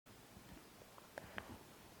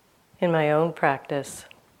In my own practice,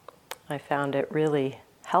 I found it really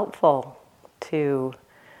helpful to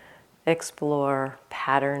explore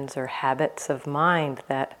patterns or habits of mind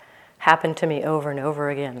that happen to me over and over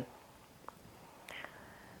again.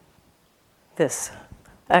 This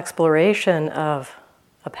exploration of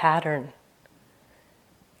a pattern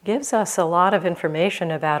gives us a lot of information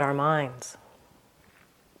about our minds.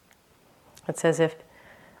 It's as if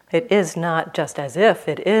it is not just as if,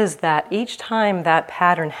 it is that each time that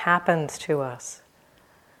pattern happens to us,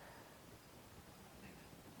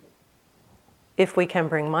 if we can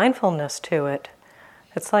bring mindfulness to it,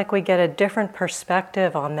 it's like we get a different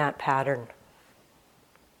perspective on that pattern.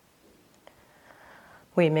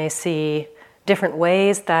 We may see different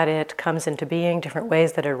ways that it comes into being, different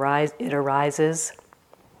ways that it arises,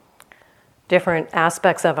 different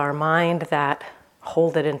aspects of our mind that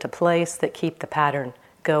hold it into place, that keep the pattern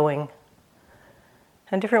going,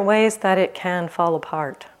 and different ways that it can fall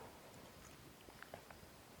apart.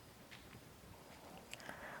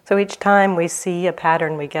 So each time we see a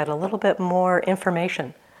pattern, we get a little bit more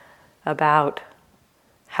information about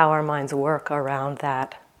how our minds work around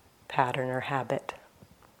that pattern or habit.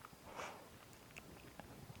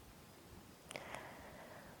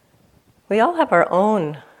 We all have our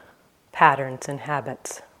own patterns and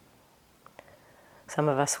habits. Some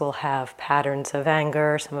of us will have patterns of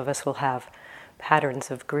anger, some of us will have patterns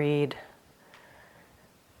of greed,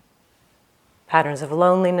 patterns of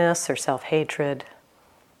loneliness or self-hatred.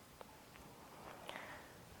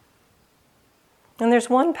 And there's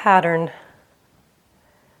one pattern,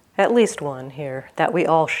 at least one here, that we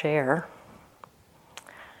all share,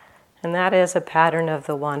 and that is a pattern of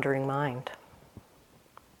the wandering mind.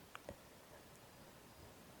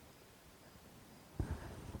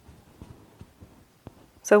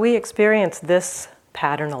 So we experience this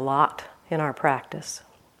pattern a lot in our practice.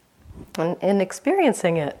 And in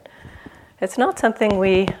experiencing it, it's not something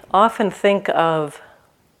we often think of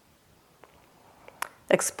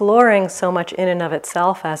exploring so much in and of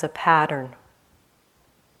itself as a pattern,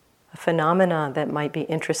 a phenomena that might be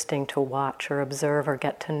interesting to watch or observe or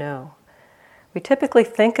get to know. We typically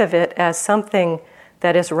think of it as something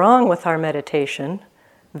that is wrong with our meditation,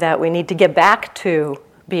 that we need to get back to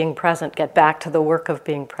being present, get back to the work of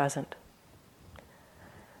being present.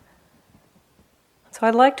 So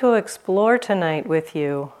I'd like to explore tonight with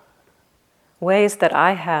you ways that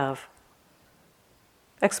I have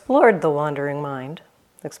explored the wandering mind,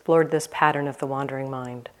 explored this pattern of the wandering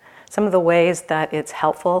mind. Some of the ways that it's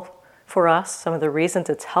helpful for us, some of the reasons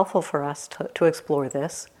it's helpful for us to explore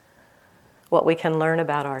this, what we can learn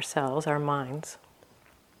about ourselves, our minds,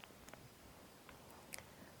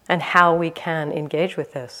 and how we can engage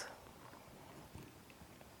with this.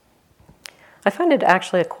 I find it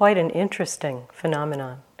actually quite an interesting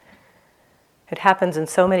phenomenon. It happens in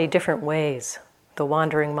so many different ways. The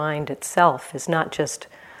wandering mind itself is not just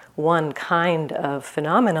one kind of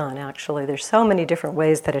phenomenon, actually. There's so many different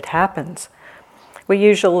ways that it happens. We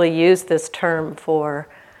usually use this term for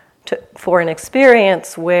an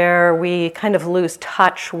experience where we kind of lose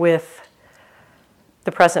touch with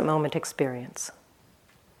the present moment experience.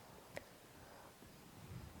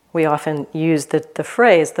 We often use the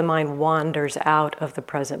phrase, the mind wanders out of the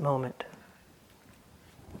present moment.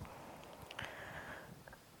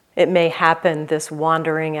 It may happen, this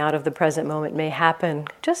wandering out of the present moment may happen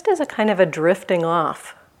just as a kind of a drifting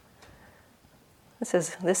off.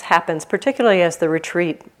 This happens particularly as the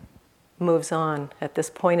retreat moves on. At this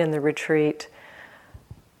point in the retreat,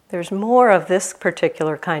 there's more of this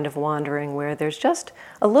particular kind of wandering where there's just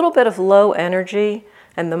a little bit of low energy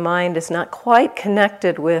and the mind is not quite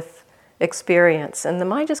connected with experience, and the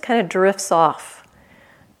mind just kind of drifts off.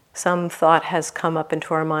 Some thought has come up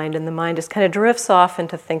into our mind, and the mind just kind of drifts off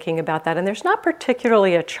into thinking about that, and there's not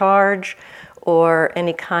particularly a charge or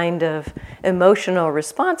any kind of emotional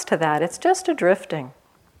response to that. It's just a drifting.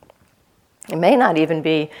 It may not even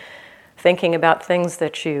be thinking about things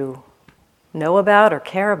that you know about or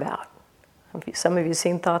care about. Some of you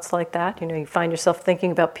seen thoughts like that? You find yourself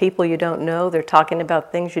thinking about people you don't know. They're talking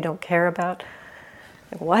about things you don't care about.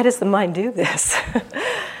 Why does the mind do this?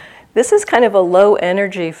 This is kind of a low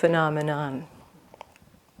energy phenomenon.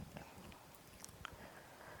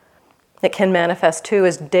 It can manifest too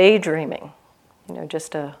as daydreaming.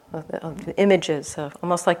 Just images,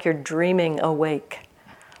 almost like you're dreaming awake.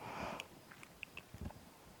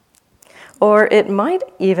 Or it might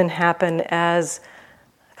even happen as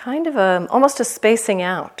kind of almost a spacing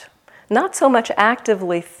out. Not so much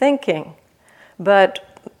actively thinking,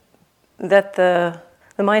 but that the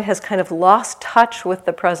mind has kind of lost touch with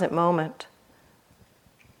the present moment.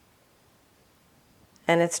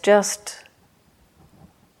 And it's just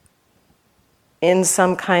in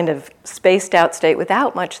some kind of spaced out state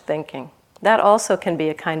without much thinking. That also can be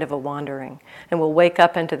a kind of a wandering. And we'll wake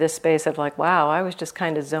up into this space of like, wow, I was just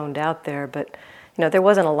kind of zoned out there, but there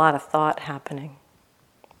wasn't a lot of thought happening.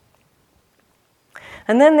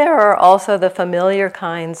 And then there are also the familiar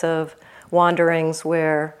kinds of wanderings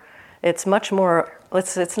where it's much more,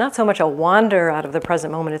 it's not so much a wander out of the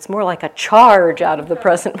present moment, it's more like a charge out of the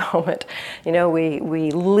present moment.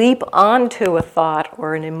 We leap onto a thought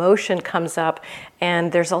or an emotion comes up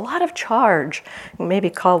and there's a lot of charge. Maybe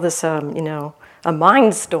call this, a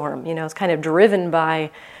mind storm. It's kind of driven by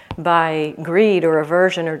greed or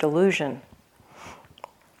aversion or delusion.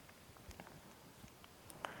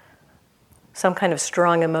 Some kind of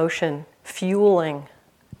strong emotion fueling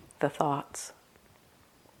the thoughts.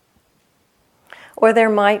 Or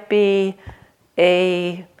there might be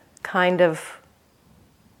a kind of,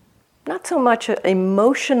 not so much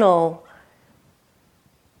emotional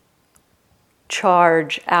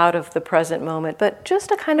charge out of the present moment, but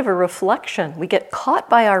just a kind of a reflection. We get caught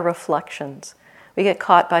by our reflections. We get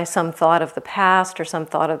caught by some thought of the past or some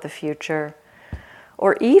thought of the future,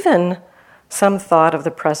 or even some thought of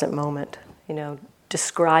the present moment,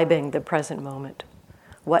 describing the present moment.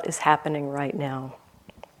 What is happening right now?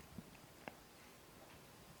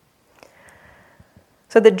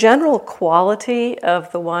 So the general quality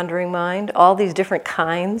of the wandering mind, all these different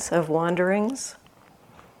kinds of wanderings,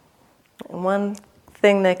 one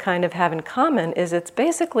thing they kind of have in common is it's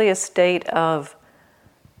basically a state of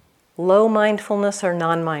low mindfulness or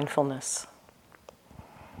non-mindfulness.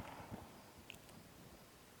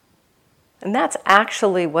 And that's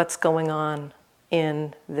actually what's going on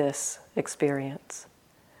in this experience.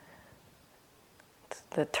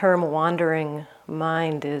 The term wandering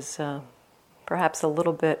mind is perhaps a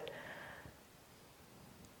little bit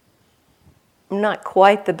not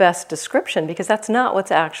quite the best description, because that's not what's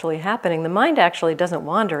actually happening. The mind actually doesn't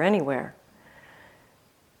wander anywhere.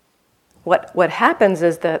 What happens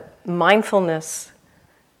is that mindfulness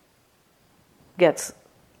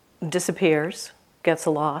disappears, gets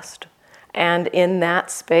lost, and in that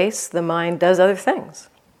space the mind does other things.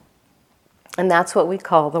 And that's what we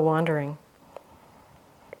call the wandering.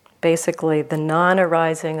 Basically, the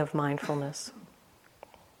non-arising of mindfulness,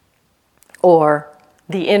 or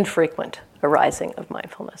the infrequent arising of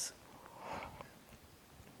mindfulness.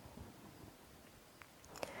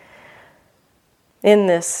 In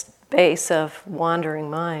this space of wandering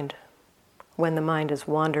mind, when the mind is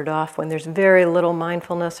wandered off, when there's very little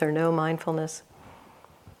mindfulness or no mindfulness,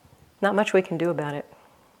 not much we can do about it.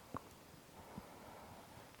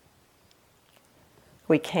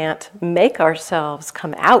 We can't make ourselves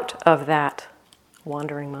come out of that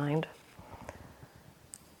wandering mind.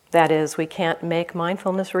 That is, we can't make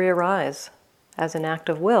mindfulness re-arise as an act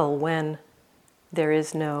of will when there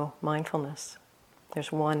is no mindfulness.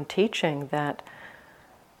 There's one teaching that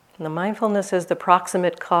the mindfulness is the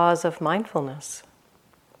proximate cause of mindfulness.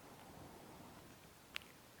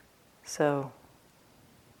 So,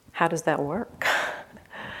 how does that work?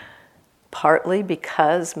 Partly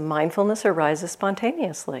because mindfulness arises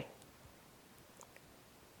spontaneously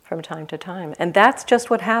from time to time. And that's just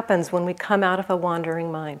what happens when we come out of a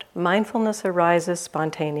wandering mind. Mindfulness arises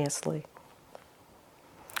spontaneously.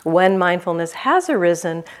 When mindfulness has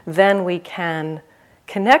arisen, then we can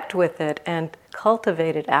connect with it and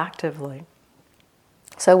cultivate it actively.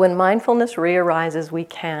 So when mindfulness re-arises, we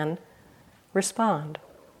can respond.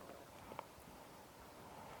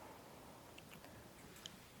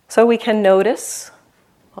 So we can notice,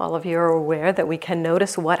 all of you are aware that we can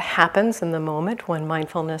notice what happens in the moment when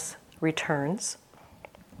mindfulness returns.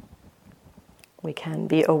 We can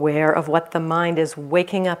be aware of what the mind is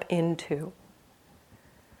waking up into.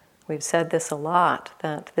 We've said this a lot,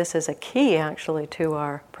 that this is a key actually to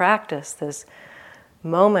our practice, this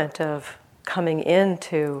moment of coming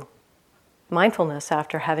into mindfulness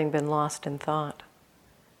after having been lost in thought.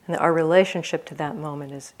 And our relationship to that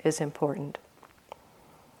moment is important.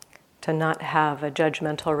 To not have a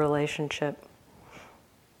judgmental relationship,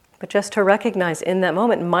 but just to recognize in that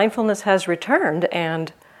moment mindfulness has returned,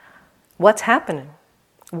 and what's happening?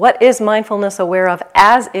 What is mindfulness aware of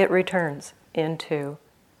as it returns into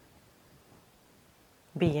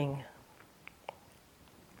being?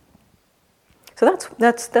 So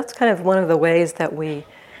that's kind of one of the ways that we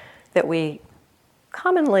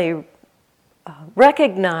commonly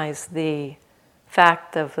recognize the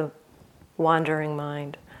fact of the wandering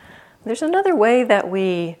mind. There's another way that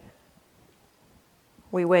we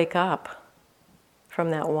wake up from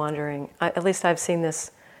that wandering. At least I've seen this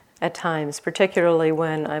at times, particularly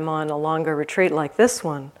when I'm on a longer retreat like this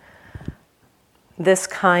one. This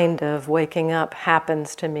kind of waking up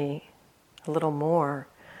happens to me a little more.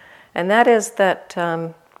 And that is that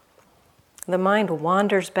the mind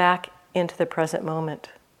wanders back into the present moment.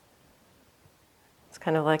 It's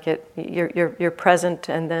kind of like you're present,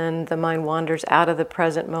 and then the mind wanders out of the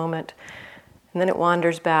present moment, and then it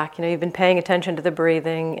wanders back. You've been paying attention to the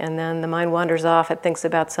breathing, and then the mind wanders off. It thinks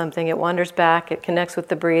about something. It wanders back. It connects with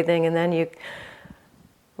the breathing, and then you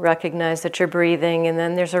recognize that you're breathing, and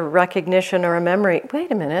then there's a recognition or a memory.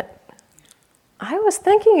 Wait a minute. I was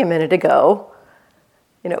thinking a minute ago,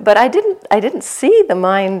 but I didn't see the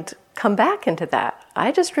mind come back into that.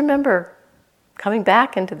 I just remember coming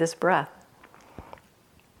back into this breath.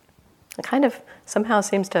 It kind of somehow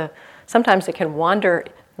seems to, sometimes it can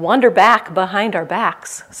wander back behind our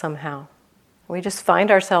backs somehow. We just find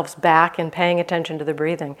ourselves back and paying attention to the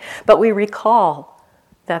breathing. But we recall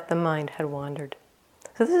that the mind had wandered.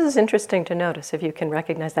 So this is interesting to notice, if you can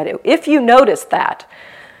recognize that. If you notice that,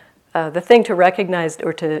 the thing to recognize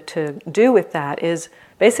or to do with that is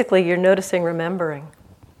basically you're noticing remembering.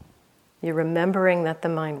 You're remembering that the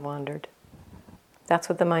mind wandered. That's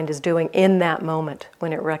what the mind is doing in that moment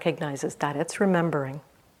when it recognizes that. It's remembering.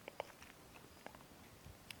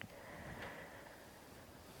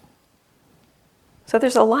 So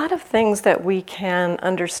there's a lot of things that we can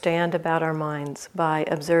understand about our minds by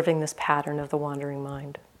observing this pattern of the wandering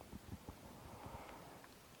mind.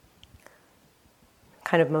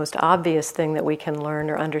 Kind of most obvious thing that we can learn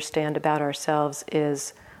or understand about ourselves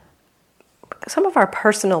is some of our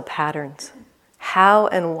personal patterns. How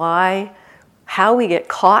and why, how we get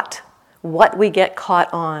caught, what we get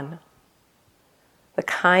caught on. The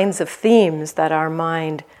kinds of themes that our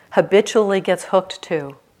mind habitually gets hooked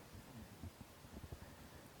to.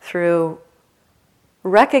 Through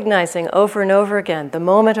recognizing over and over again the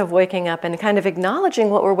moment of waking up and kind of acknowledging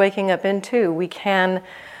what we're waking up into, we can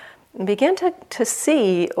begin to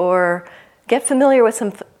see or get familiar with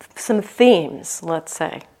some themes, let's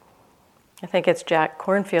say. I think it's Jack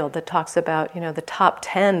Kornfield that talks about, the top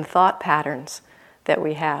 10 thought patterns that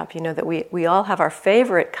we have. That we all have our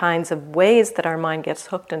favorite kinds of ways that our mind gets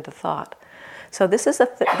hooked into thought. So this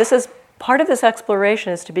is part of this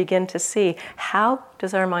exploration is to begin to see, how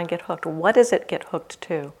does our mind get hooked? What does it get hooked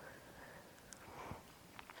to?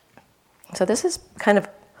 So this is kind of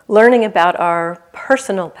learning about our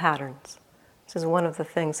personal patterns. This is one of the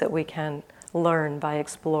things that we can learn by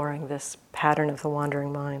exploring this pattern of the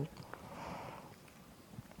wandering mind.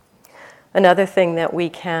 Another thing that we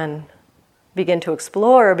can begin to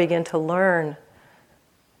explore or begin to learn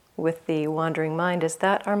with the wandering mind is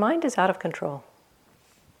that our mind is out of control.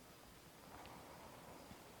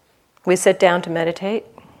 We sit down to meditate,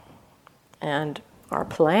 and our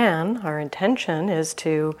plan, our intention is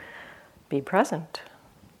to be present.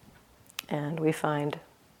 And we find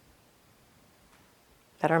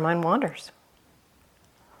that our mind wanders.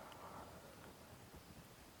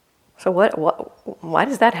 So why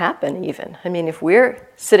does that happen even? I mean, if we're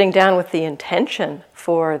sitting down with the intention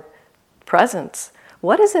for presence,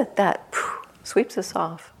 what is it that sweeps us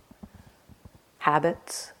off?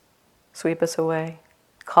 Habits sweep us away.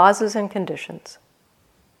 Causes and conditions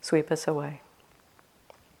sweep us away.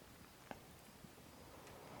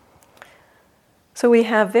 So we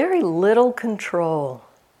have very little control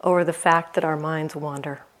over the fact that our minds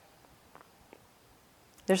wander.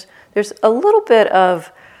 There's a little bit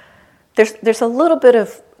of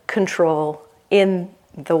control in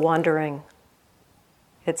the wandering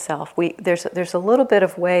itself. There's a little bit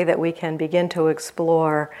of way that we can begin to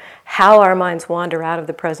explore how our minds wander out of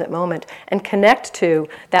the present moment and connect to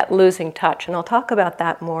that losing touch. And I'll talk about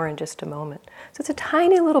that more in just a moment. So it's a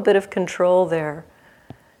tiny little bit of control there.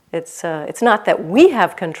 It's not that we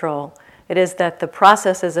have control. It is that the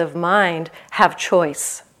processes of mind have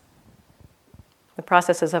choice. The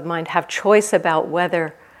processes of mind have choice about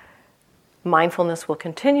whether mindfulness will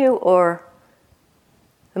continue or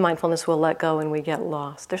the mindfulness will let go and we get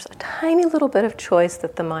lost. There's a tiny little bit of choice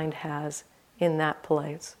that the mind has in that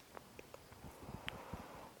place.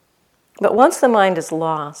 But once the mind is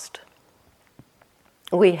lost,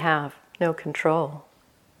 we have no control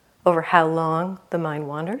over how long the mind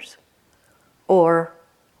wanders or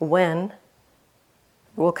when it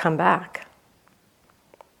will come back.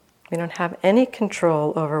 We don't have any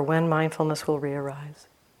control over when mindfulness will rearise.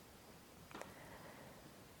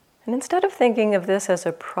 And instead of thinking of this as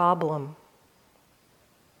a problem,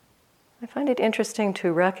 I find it interesting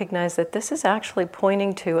to recognize that this is actually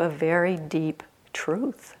pointing to a very deep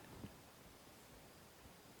truth.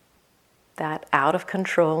 That out of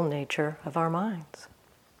control nature of our minds.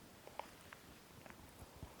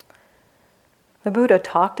 The Buddha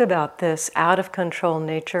talked about this out of control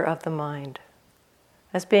nature of the mind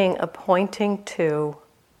as being a pointing to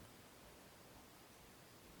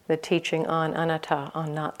the teaching on anatta,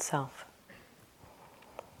 on not self.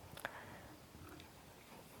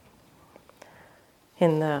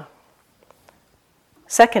 In the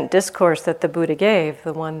second discourse that the Buddha gave,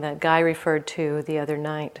 the one that Guy referred to the other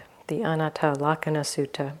night, the Anatta Lakkhana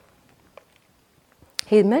Sutta,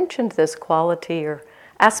 he mentioned this quality or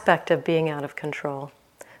aspect of being out of control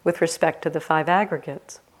with respect to the five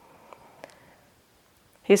aggregates.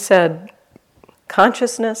 He said,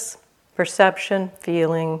 consciousness, perception,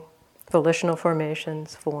 feeling, volitional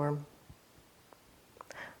formations, form,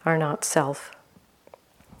 are not self.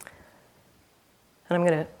 And I'm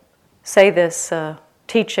going to say this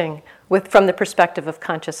teaching from the perspective of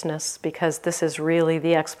consciousness, because this is really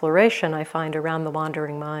the exploration I find around the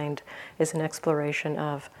wandering mind, is an exploration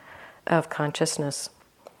of consciousness.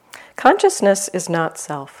 Consciousness is not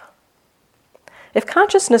self. If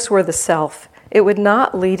consciousness were the self, it would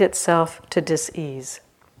not lead itself to dis-ease.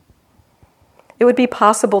 It would be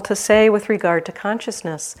possible to say with regard to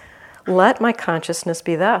consciousness, let my consciousness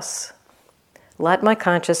be thus. Let my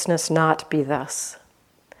consciousness not be thus.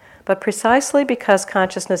 But precisely because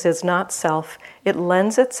consciousness is not self, it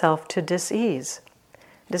lends itself to dis-ease.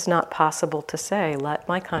 It is not possible to say, let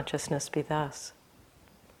my consciousness be thus.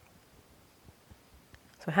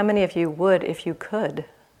 So how many of you would, if you could,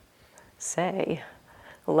 say,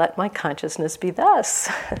 let my consciousness be thus?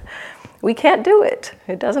 We can't do it.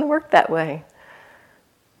 It doesn't work that way.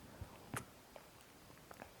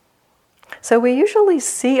 So we usually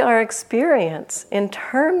see our experience in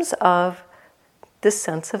terms of this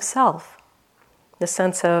sense of self, the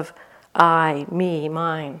sense of I, me,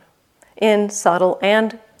 mine, in subtle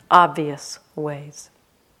and obvious ways.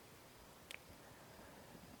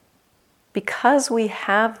 Because we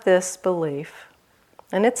have this belief,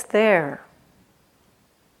 and it's there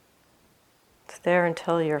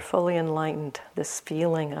until you're fully enlightened, this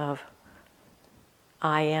feeling of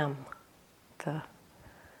I am. The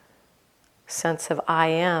sense of I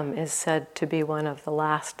am is said to be one of the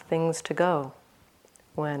last things to go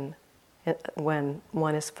when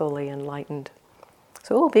one is fully enlightened.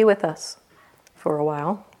 So it will be with us for a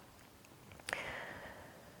while.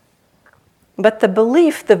 But the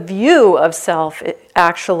belief, the view of self, it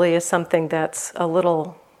actually is something that's a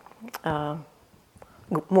little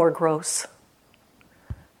more gross.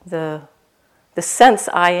 The sense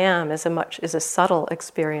I am is a subtle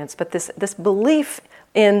experience, but this belief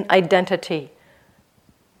in identity,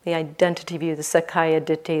 the identity view, the Sakkaya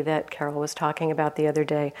Ditthi that Carol was talking about the other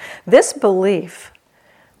day. This belief,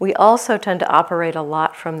 we also tend to operate a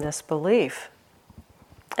lot from this belief.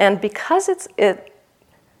 And because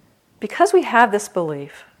we have this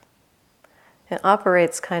belief, it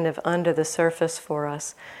operates kind of under the surface for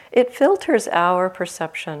us, it filters our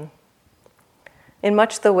perception in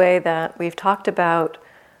much the way that we've talked about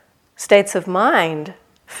states of mind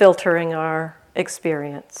filtering our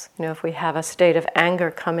experience. You know, if we have a state of anger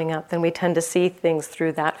coming up, then we tend to see things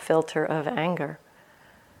through that filter of anger.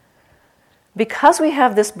 Because we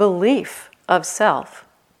have this belief of self,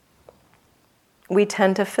 we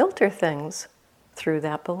tend to filter things through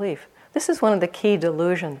that belief. This is one of the key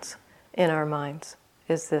delusions in our minds,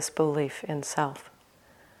 is this belief in self,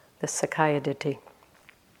 this Sakkaya Ditthi.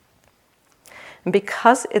 And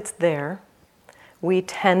because it's there, we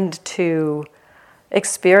tend to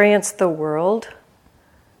experience the world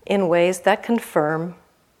in ways that confirm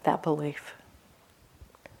that belief.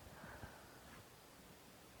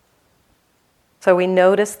 So we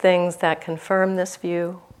notice things that confirm this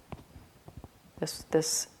view,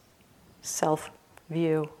 this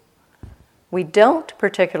self-view. We don't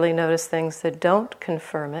particularly notice things that don't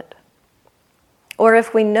confirm it. Or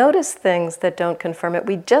if we notice things that don't confirm it,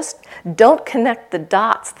 we just don't connect the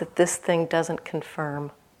dots that this thing doesn't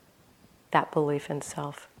confirm that belief in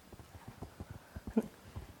self.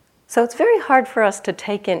 So it's very hard for us to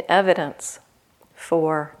take in evidence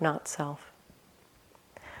for not self.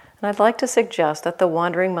 And I'd like to suggest that the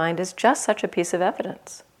wandering mind is just such a piece of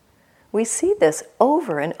evidence. We see this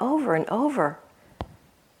over and over and over,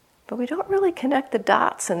 but we don't really connect the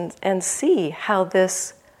dots and see how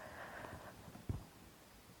this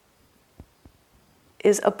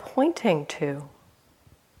is a pointing to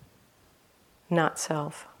not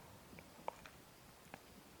self.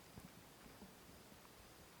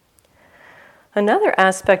 Another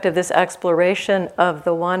aspect of this exploration of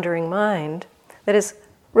the wandering mind that is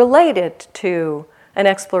related to an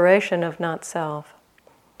exploration of not self.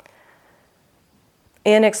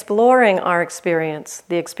 In exploring our experience,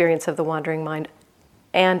 the experience of the wandering mind,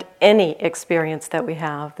 and any experience that we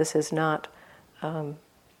have, this is not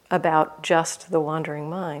about just the wandering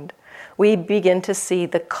mind, we begin to see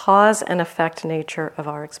the cause and effect nature of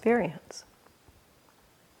our experience.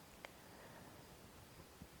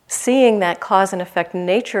 seeing that cause and effect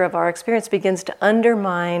nature of our experience begins to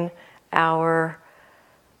undermine our,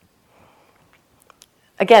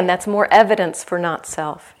 again, that's more evidence for not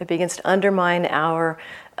self. It begins to undermine our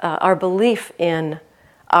belief in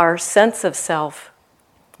our sense of self,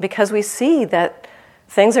 because we see that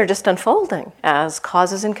things are just unfolding as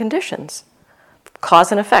causes and conditions.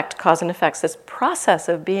 Cause and effects, this process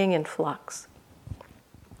of being in flux.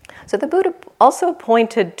 So the Buddha also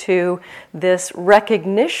pointed to this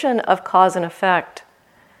recognition of cause and effect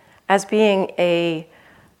as being an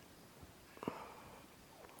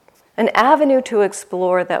avenue to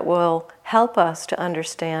explore that will help us to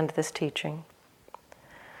understand this teaching.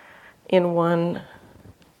 In one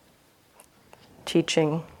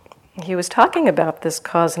teaching, he was talking about this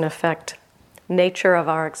cause and effect nature of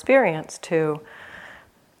our experience to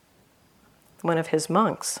one of his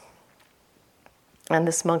monks. And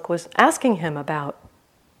this monk was asking him about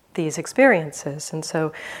these experiences. And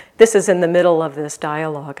so this is in the middle of this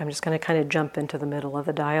dialogue. I'm just going to kind of jump into the middle of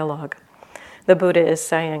the dialogue. The Buddha is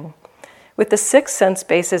saying, with the six sense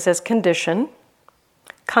bases as condition,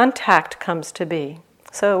 contact comes to be.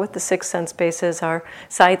 So with the six sense bases, our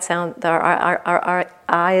sight, sound, our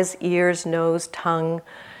eyes, ears, nose, tongue,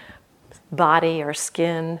 body or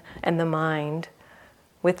skin, and the mind.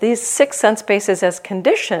 With these six sense bases as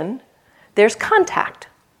condition, there's contact.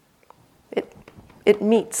 It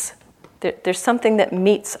meets. There's something that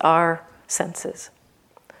meets our senses.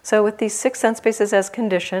 So with these six sense bases as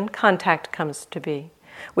condition, contact comes to be.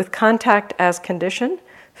 With contact as condition,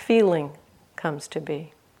 feeling comes to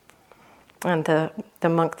be. And the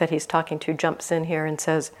monk that he's talking to jumps in here and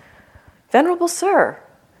says, "Venerable Sir,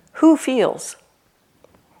 who feels?"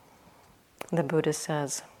 The Buddha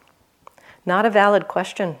says, "Not a valid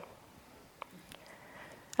question.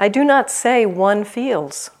 I do not say one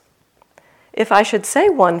feels. If I should say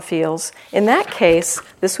one feels, in that case,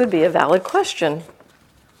 this would be a valid question.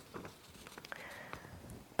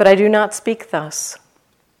 But I do not speak thus.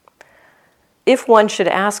 If one should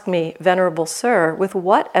ask me, Venerable Sir, with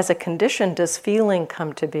what as a condition does feeling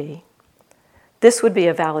come to be? This would be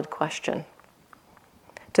a valid question.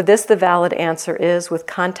 To this, the valid answer is, with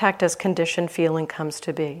contact as condition, feeling comes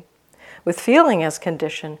to be. With feeling as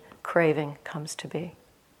condition, craving comes to be."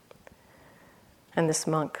 And this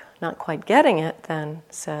monk, not quite getting it, then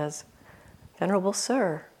says, "Venerable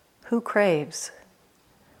Sir, who craves?"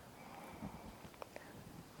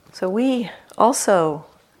 So we also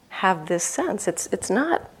have this sense. It's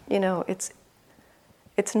not,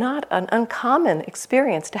 it's not an uncommon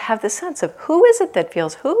experience to have this sense of who is it that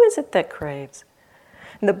feels, who is it that craves?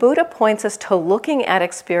 And the Buddha points us to looking at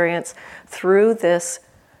experience through this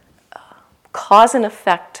cause and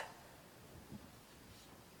effect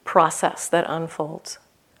process that unfolds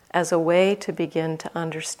as a way to begin to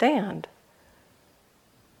understand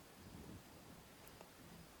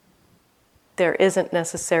there isn't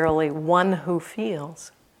necessarily one who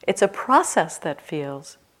feels. It's a process that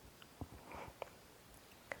feels.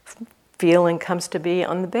 Feeling comes to be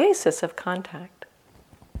on the basis of contact.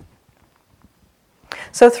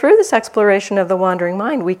 So through this exploration of the wandering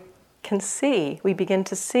mind, we begin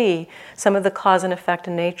to see some of the cause and effect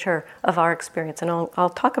and nature of our experience. And I'll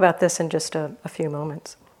talk about this in just a few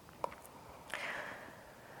moments.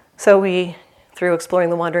 So we, through exploring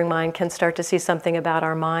the wandering mind, can start to see something about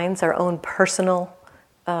our minds, our own personal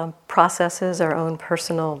processes,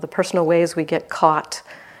 the personal ways we get caught,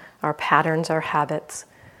 our patterns, our habits.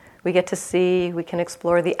 We can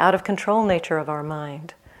explore the out-of-control nature of our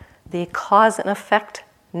mind, the cause and effect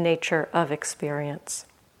nature of experience.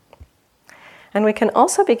 And we can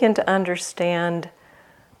also begin to understand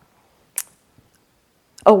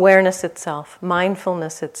awareness itself,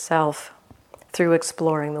 mindfulness itself, through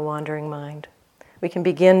exploring the wandering mind. We can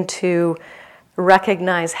begin to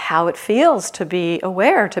recognize how it feels to be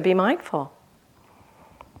aware, to be mindful.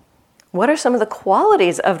 What are some of the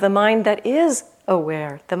qualities of the mind that is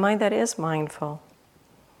aware, the mind that is mindful?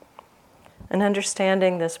 And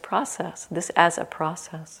understanding this process, this as a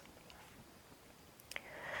process.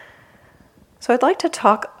 So I'd like to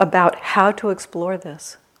talk about how to explore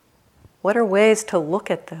this. What are ways to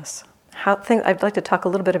look at this? I'd like to talk a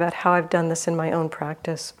little bit about how I've done this in my own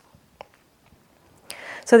practice.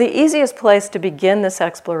 So the easiest place to begin this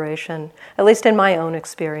exploration, at least in my own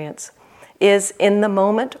experience, is in the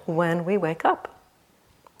moment when we wake up,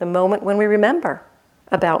 the moment when we remember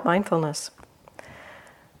about mindfulness.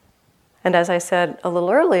 And as I said a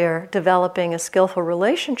little earlier, developing a skillful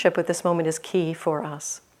relationship with this moment is key for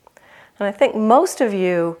us. And I think most of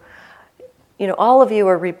you, all of you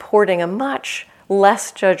are reporting a much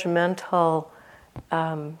less judgmental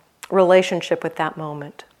relationship with that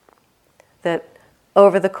moment. That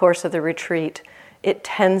over the course of the retreat, it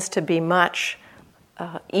tends to be much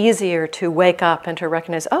easier to wake up and to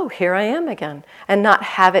recognize, oh, here I am again, and not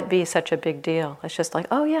have it be such a big deal. It's just like,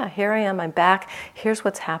 oh yeah, here I am, I'm back, here's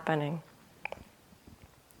what's happening.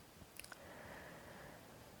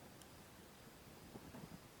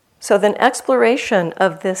 So then exploration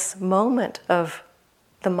of this moment of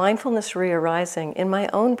the mindfulness re-arising in my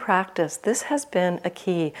own practice, this has been a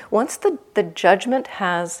key. Once the judgment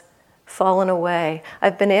has fallen away,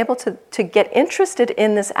 I've been able to get interested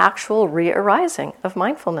in this actual re-arising of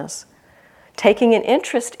mindfulness, taking an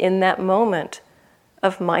interest in that moment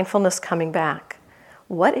of mindfulness coming back.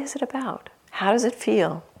 What is it about? How does it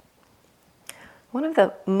feel? One of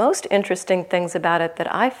the most interesting things about it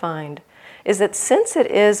that I find is that since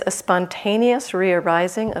it is a spontaneous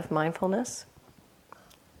re-arising of mindfulness,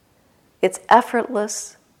 it's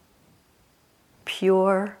effortless,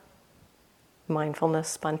 pure mindfulness,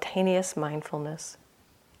 spontaneous mindfulness.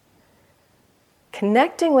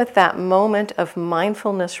 Connecting with that moment of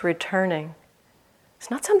mindfulness returning, it's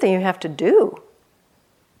not something you have to do.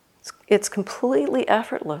 It's completely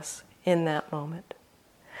effortless in that moment.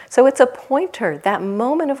 So it's a pointer. That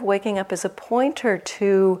moment of waking up is a pointer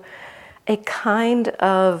to a kind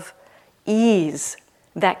of ease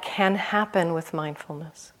that can happen with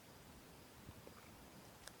mindfulness.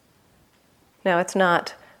 Now, it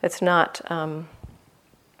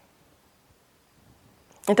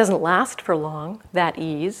doesn't last for long, that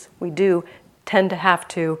ease. We do tend to have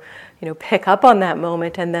to, pick up on that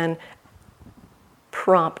moment and then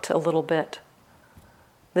prompt a little bit.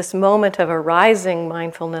 This moment of arising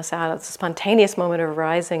mindfulness out of the spontaneous moment of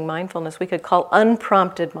arising mindfulness, we could call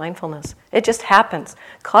unprompted mindfulness. It just happens.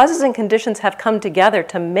 Causes and conditions have come together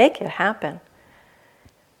to make it happen.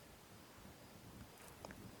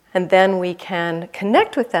 And then we can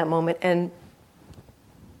connect with that moment and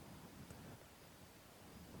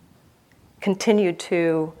continue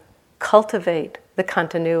to cultivate the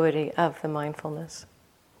continuity of the mindfulness.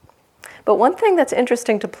 But one thing that's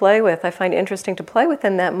interesting to play with, I find interesting to play with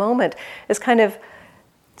in that moment, is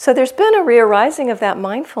so there's been a re-arising of that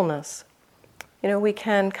mindfulness. We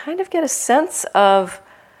can kind of get a sense of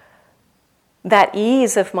that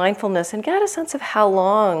ease of mindfulness and get a sense of how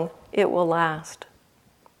long it will last.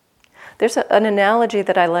 There's an analogy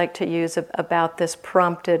that I like to use about this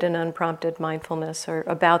prompted and unprompted mindfulness, or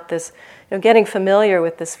about this, getting familiar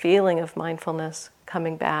with this feeling of mindfulness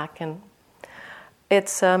coming back. And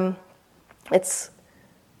it's the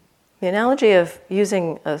analogy of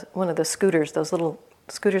using one of the scooters, those little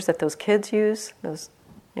scooters that those kids use, those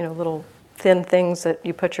little thin things that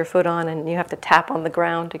you put your foot on and you have to tap on the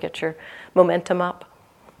ground to get your momentum up.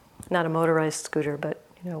 Not a motorized scooter, but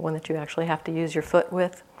one that you actually have to use your foot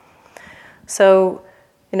with. So,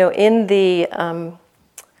 in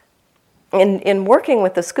working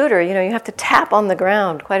with the scooter, you have to tap on the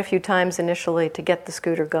ground quite a few times initially to get the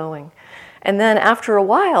scooter going. And then after a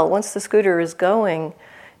while, once the scooter is going,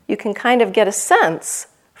 you can kind of get a sense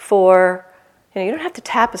for, you don't have to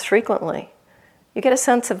tap as frequently. You get a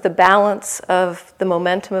sense of the balance of the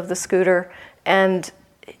momentum of the scooter, and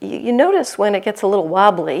you notice when it gets a little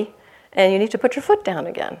wobbly and you need to put your foot down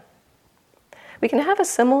again. We can have a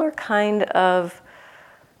similar kind of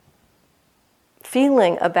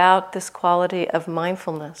feeling about this quality of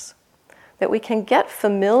mindfulness, that we can get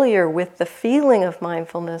familiar with the feeling of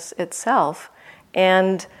mindfulness itself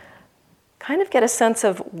and kind of get a sense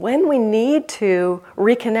of when we need to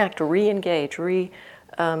reconnect, re-engage,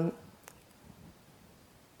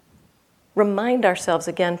 remind ourselves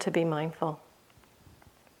again to be mindful.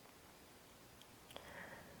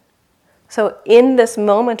 So in this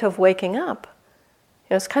moment of waking up,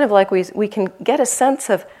 it's kind of like we can get a sense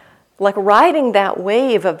of like riding that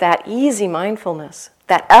wave of that easy mindfulness,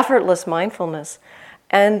 that effortless mindfulness.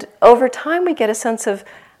 And over time we get a sense of,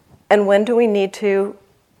 and when do we need to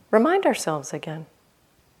remind ourselves again?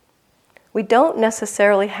 We don't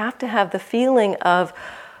necessarily have to have the feeling of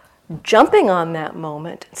jumping on that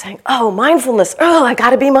moment and saying, oh, mindfulness, oh, I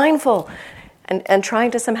gotta be mindful, and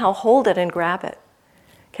trying to somehow hold it and grab it.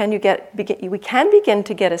 We can begin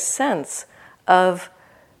to get a sense of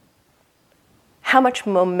how much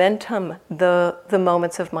momentum the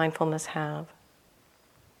moments of mindfulness have.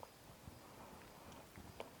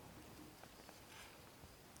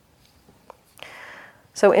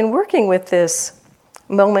 So in working with this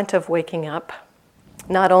moment of waking up,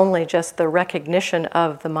 not only just the recognition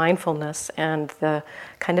of the mindfulness and the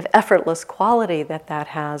kind of effortless quality that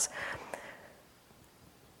has,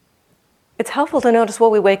 it's helpful to notice what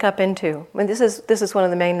we wake up into. I mean, this is one of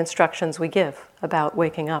the main instructions we give about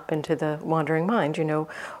waking up into the wandering mind.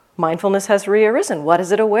 Mindfulness has re-arisen. What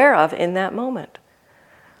is it aware of in that moment?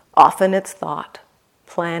 Often it's thought,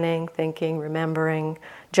 planning, thinking, remembering,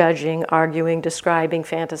 judging, arguing, describing,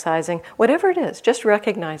 fantasizing, whatever it is, just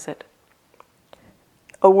recognize it.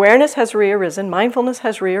 Awareness has rearisen, mindfulness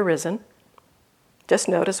has rearisen. Just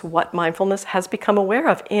notice what mindfulness has become aware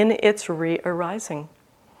of in its re-arising.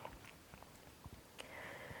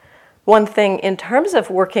 One thing in terms of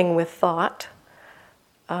working with thought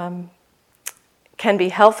can be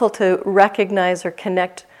helpful to recognize or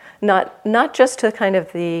connect not just to kind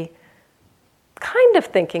of the kind of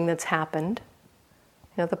thinking that's happened,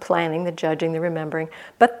 the planning, the judging, the remembering,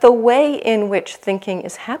 but the way in which thinking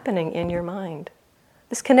is happening in your mind.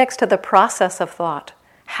 This connects to the process of thought,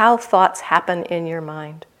 how thoughts happen in your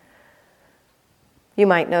mind. You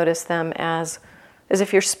might notice them as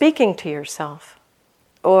if you're speaking to yourself,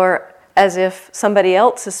 or as if somebody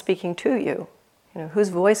else is speaking to you. Whose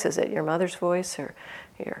voice is it? Your mother's voice or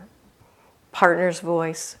your partner's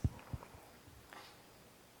voice?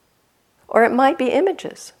 Or it might be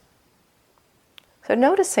images. So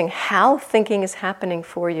noticing how thinking is happening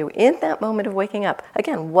for you in that moment of waking up.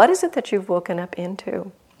 Again, what is it that you've woken up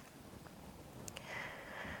into?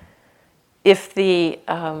 If the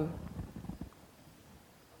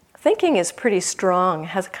thinking is pretty strong,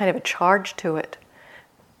 has kind of a charge to it,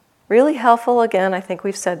 really helpful, again, I think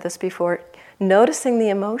we've said this before, noticing the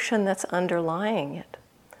emotion that's underlying it.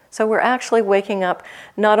 So we're actually waking up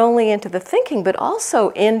not only into the thinking, but also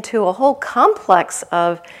into a whole complex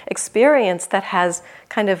of experience that has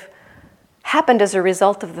kind of happened as a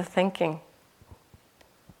result of the thinking.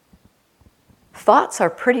 Thoughts are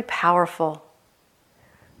pretty powerful.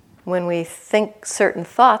 When we think certain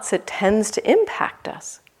thoughts, it tends to impact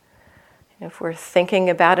us. If we're thinking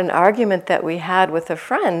about an argument that we had with a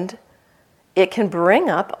friend, it can bring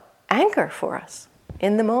up anger for us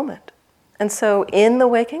in the moment. And so in the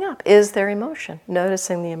waking up is there emotion,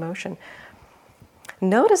 noticing the emotion.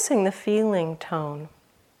 Noticing the feeling tone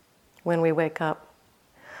when we wake up.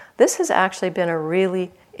 This has actually been a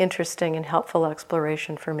really interesting and helpful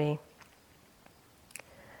exploration for me.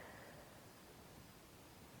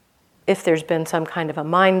 If there's been some kind of a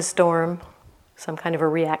mind storm, some kind of a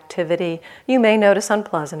reactivity, you may notice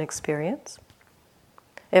unpleasant experience.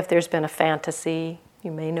 If there's been a fantasy, you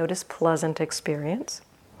may notice pleasant experience.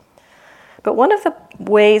 But one of the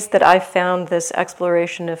ways that I found this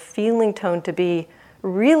exploration of feeling tone to be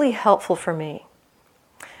really helpful for me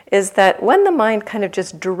is that when the mind kind of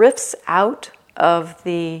just drifts out of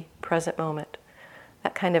the present moment,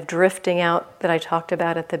 that kind of drifting out that I talked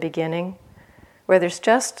about at the beginning, where there's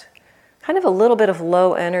just kind of a little bit of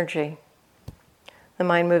low energy, the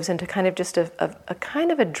mind moves into kind of just a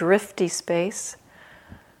kind of a drifty space.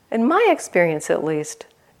 In my experience, at least,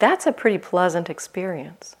 that's a pretty pleasant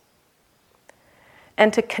experience.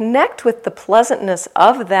 And to connect with the pleasantness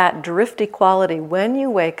of that drifty quality when you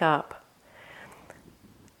wake up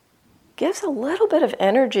gives a little bit of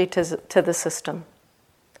energy to the system.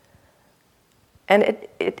 And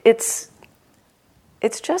it's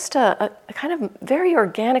just a kind of very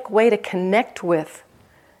organic way to connect with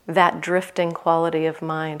that drifting quality of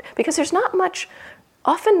mind. Because there's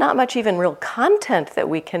often not much even real content that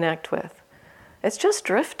we connect with. It's just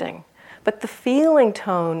drifting. But the feeling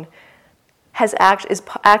tone is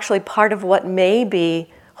actually part of what may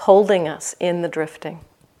be holding us in the drifting.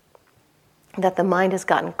 That the mind has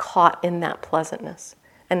gotten caught in that pleasantness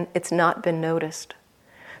and it's not been noticed.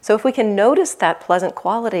 So if we can notice that pleasant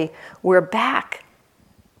quality, we're back.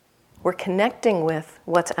 We're connecting with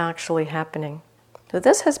what's actually happening. So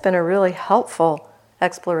this has been a really helpful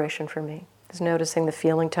exploration for me, is noticing the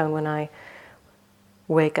feeling tone when I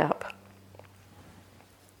wake up.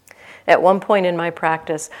 At one point in my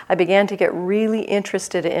practice, I began to get really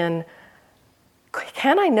interested in,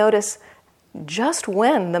 can I notice just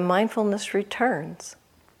when the mindfulness returns?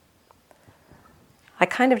 I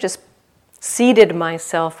kind of just seated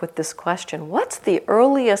myself with this question, what's the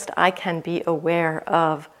earliest I can be aware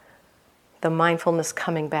of the mindfulness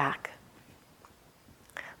coming back?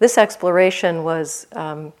 This exploration was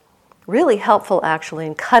really helpful actually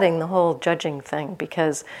in cutting the whole judging thing,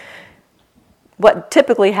 because what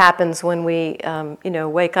typically happens when we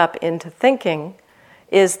wake up into thinking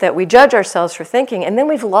is that we judge ourselves for thinking, and then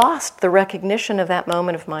we've lost the recognition of that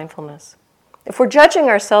moment of mindfulness. If we're judging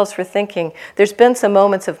ourselves for thinking, there's been some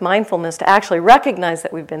moments of mindfulness to actually recognize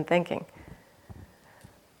that we've been thinking.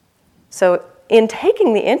 So in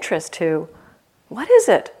taking the interest to, what is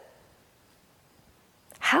it?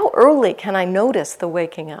 How early can I notice the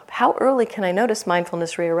waking up? How early can I notice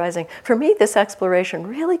mindfulness re-arising? For me, this exploration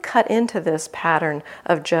really cut into this pattern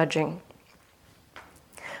of judging.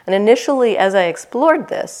 And initially, as I explored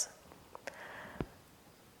this,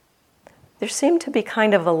 there seemed to be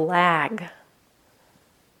kind of a lag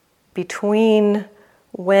between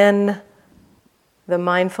when the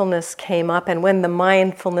mindfulness came up and when the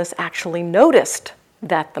mindfulness actually noticed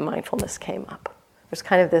that the mindfulness came up. There's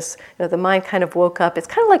kind of this, the mind kind of woke up. It's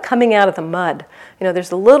kind of like coming out of the mud.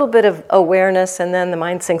 There's a little bit of awareness and then the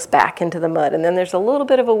mind sinks back into the mud. And then there's a little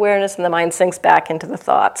bit of awareness and the mind sinks back into the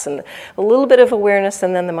thoughts. And a little bit of awareness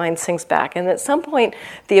and then the mind sinks back. And at some point,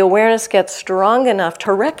 the awareness gets strong enough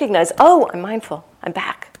to recognize, oh, I'm mindful, I'm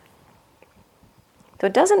back. So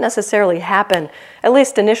it doesn't necessarily happen, at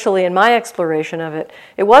least initially in my exploration of it.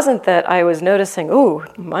 It wasn't that I was noticing, ooh,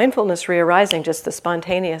 mindfulness re-arising, just the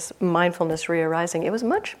spontaneous mindfulness re-arising. It was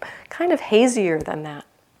much kind of hazier than that.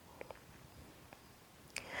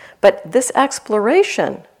 But this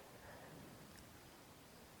exploration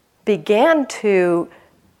began to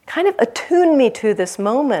kind of attune me to this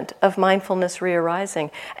moment of mindfulness re-arising.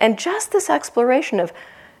 And just this exploration of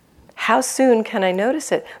how soon can I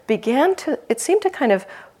notice it, it seemed to kind of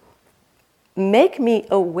make me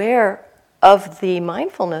aware of the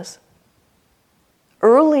mindfulness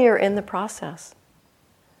earlier in the process,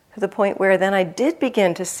 to the point where then I did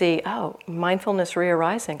begin to see, oh, mindfulness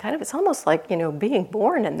re-arising. Kind of, it's almost like, being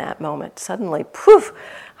born in that moment. Suddenly, poof,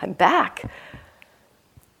 I'm back.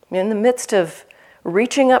 In the midst of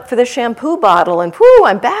reaching up for the shampoo bottle, and whoo,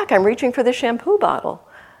 I'm back, I'm reaching for the shampoo bottle.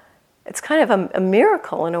 It's kind of a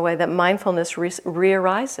miracle in a way that mindfulness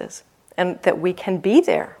re-arises and that we can be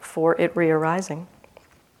there for it re-arising.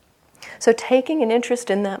 So taking an interest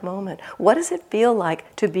in that moment, what does it feel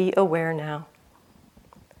like to be aware now?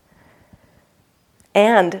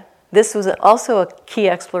 And this was also a key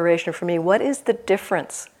exploration for me. What is the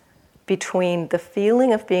difference between the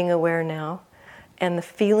feeling of being aware now and the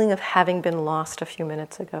feeling of having been lost a few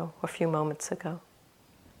minutes ago, or a few moments ago?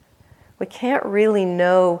 We can't really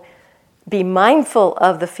be mindful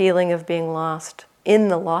of the feeling of being lost in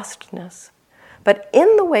the lostness. But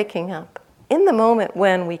in the waking up, in the moment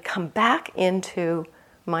when we come back into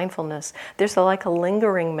mindfulness, there's like a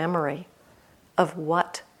lingering memory of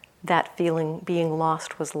what that feeling, being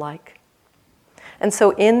lost, was like. And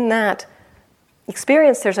so in that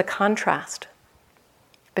experience, there's a contrast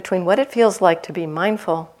between what it feels like to be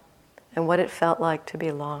mindful and what it felt like to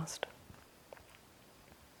be lost.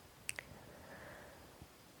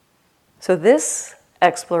 So this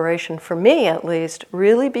exploration, for me at least,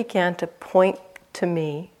 really began to point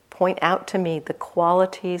out to me the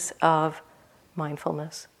qualities of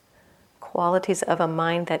mindfulness, qualities of a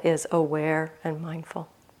mind that is aware and mindful.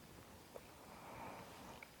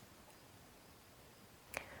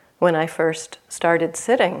 When I first started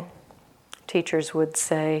sitting, teachers would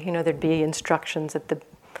say, there'd be instructions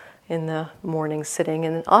in the morning sitting,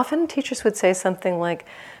 and often teachers would say something like,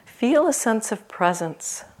 feel a sense of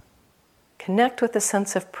presence. Connect with a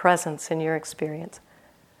sense of presence in your experience.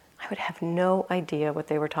 I would have no idea what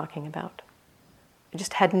they were talking about. I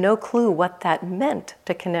just had no clue what that meant,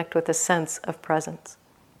 to connect with a sense of presence.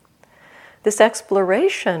 This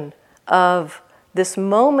exploration of this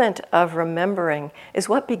moment of remembering is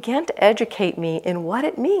what began to educate me in what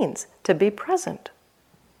it means to be present.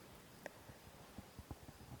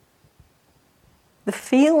 The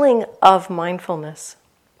feeling of mindfulness,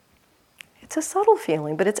 it's a subtle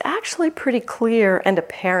feeling, but it's actually pretty clear and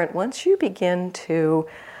apparent once you begin to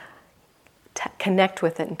connect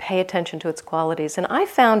with it and pay attention to its qualities. And I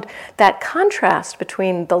found that contrast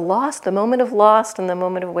between the moment of lost and the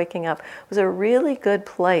moment of waking up was a really good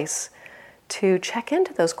place to check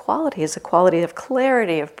into those qualities, a quality of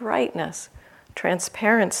clarity, of brightness,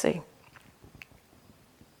 transparency.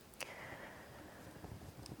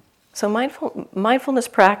 So mindfulness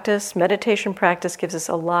practice, meditation practice gives us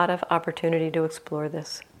a lot of opportunity to explore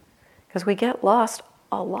this, because we get lost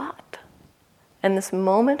a lot. And this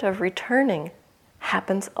moment of returning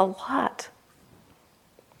happens a lot.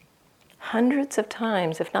 Hundreds of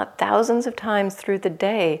times, if not thousands of times through the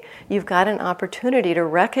day, you've got an opportunity to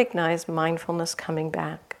recognize mindfulness coming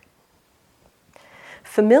back.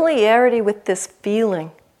 Familiarity with this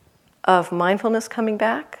feeling of mindfulness coming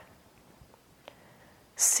back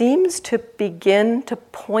seems to begin to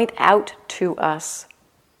point out to us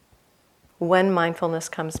when mindfulness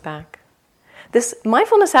comes back. This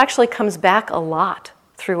mindfulness actually comes back a lot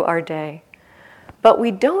through our day, but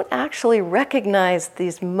we don't actually recognize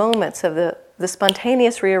these moments of the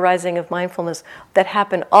spontaneous re-arising of mindfulness that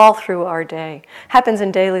happen all through our day. Happens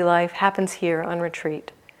in daily life, happens here on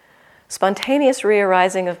retreat. Spontaneous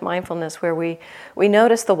re-arising of mindfulness where we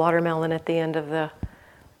notice the watermelon at the end of the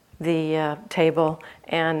table,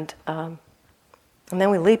 and then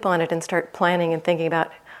we leap on it and start planning and thinking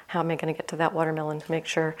about how am I going to get to that watermelon to make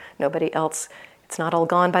sure nobody else it's not all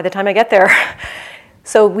gone by the time I get there.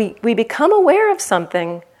 So we become aware of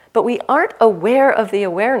something, but we aren't aware of the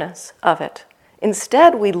awareness of it.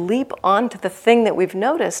 Instead, we leap onto the thing that we've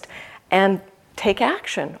noticed and take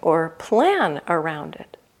action or plan around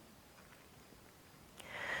it.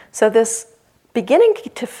 So this beginning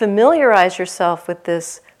to familiarize yourself with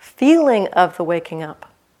this feeling of the waking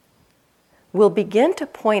up will begin to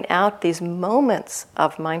point out these moments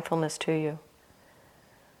of mindfulness to you.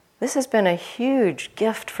 This has been a huge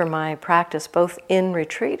gift for my practice, both in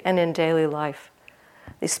retreat and in daily life.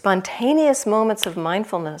 These spontaneous moments of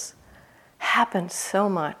mindfulness happen so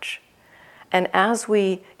much. And as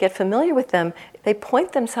we get familiar with them, they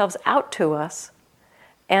point themselves out to us,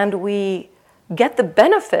 and we get the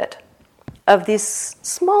benefit of these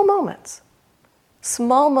small moments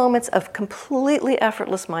of completely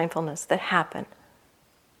effortless mindfulness that happen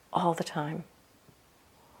all the time.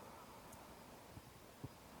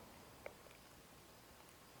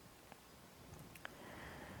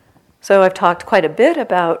 So I've talked quite a bit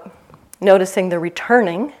about noticing the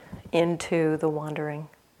returning into the wandering,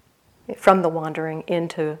 from the wandering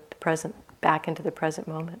into the present, back into the present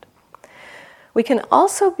moment. We can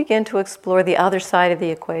also begin to explore the other side of the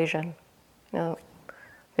equation.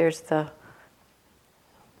 There's the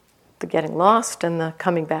getting lost and the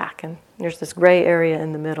coming back, and there's this gray area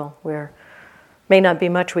in the middle where may not be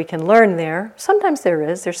much we can learn there. Sometimes there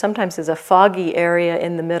is. Sometimes there's a foggy area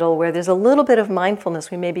in the middle where there's a little bit of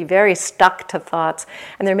mindfulness. We may be very stuck to thoughts,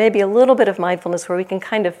 and there may be a little bit of mindfulness where we can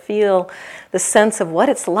kind of feel the sense of what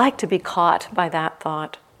it's like to be caught by that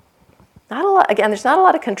thought. There's not a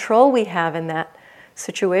lot of control we have in that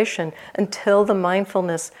situation until the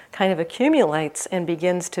mindfulness kind of accumulates and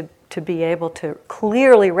begins to be able to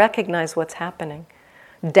clearly recognize what's happening.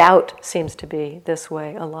 Doubt seems to be this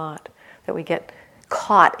way a lot, that we get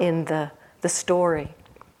caught in the story.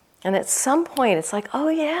 And at some point it's like, oh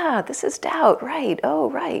yeah, this is doubt, right, oh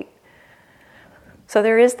right. So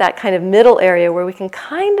there is that kind of middle area where we can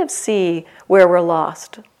kind of see where we're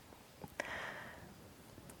lost.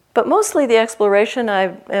 But mostly the exploration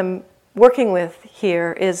I am working with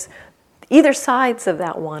here is either sides of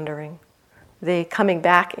that wandering, the coming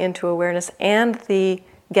back into awareness and the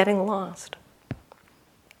getting lost.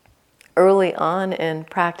 Early on in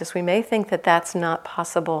practice, we may think that that's not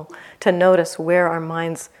possible to notice where our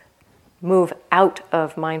minds move out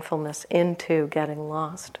of mindfulness into getting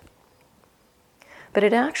lost. But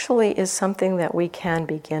it actually is something that we can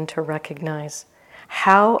begin to recognize,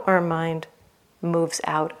 how our mind moves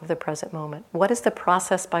out of the present moment. What is the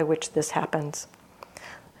process by which this happens?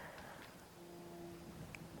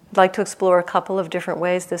 I'd like to explore a couple of different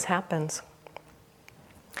ways this happens.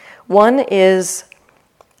 One is,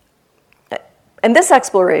 and this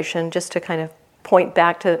exploration, just to kind of point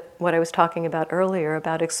back to what I was talking about earlier,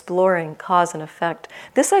 about exploring cause and effect,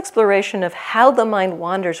 this exploration of how the mind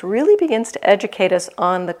wanders really begins to educate us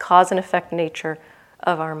on the cause and effect nature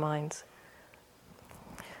of our minds.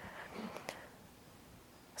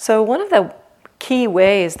 So one of the key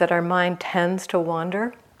ways that our mind tends to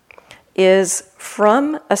wander is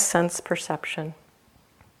from a sense perception.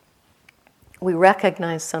 We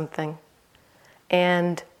recognize something,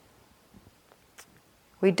 and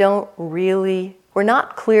we're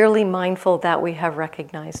not clearly mindful that we have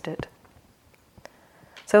recognized it.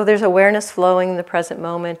 So there's awareness flowing in the present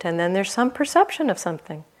moment, and then there's some perception of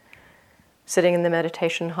something. Sitting in the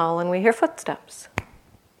meditation hall and we hear footsteps.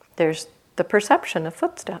 There's the perception of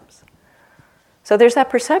footsteps. So there's that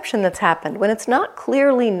perception that's happened. When it's not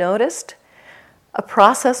clearly noticed, a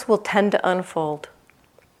process will tend to unfold.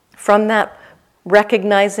 From that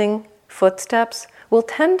recognizing footsteps, we'll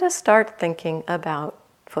tend to start thinking about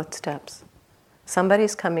footsteps.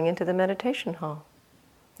 Somebody's coming into the meditation hall.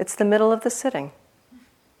 It's the middle of the sitting.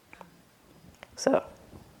 So,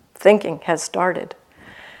 thinking has started.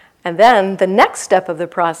 And then the next step of the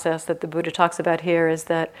process that the Buddha talks about here is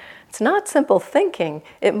that it's not simple thinking.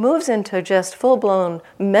 It moves into just full-blown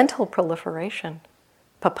mental proliferation.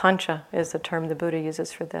 Papancha is the term the Buddha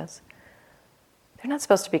uses for this. They're not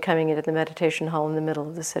supposed to be coming into the meditation hall in the middle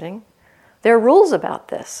of the sitting. There are rules about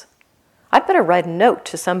this. I better write a note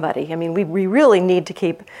to somebody. I mean, we really need to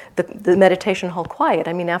keep the meditation hall quiet.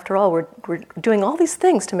 I mean, after all, we're doing all these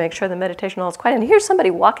things to make sure the meditation hall is quiet. And here's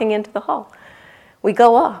somebody walking into the hall. We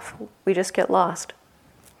go off. We just get lost.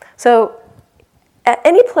 So at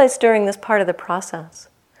any place during this part of the process,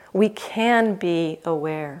 we can be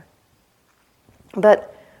aware.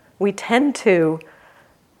 But we tend to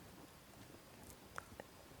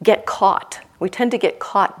get caught. We tend to get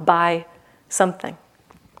caught by something.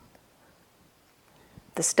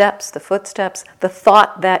 The steps, the footsteps, the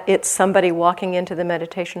thought that it's somebody walking into the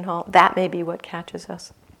meditation hall, that may be what catches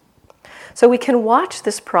us. So we can watch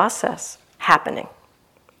this process happening.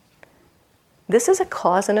 This is a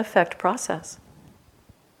cause and effect process.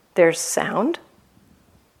 There's sound.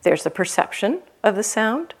 There's the perception of the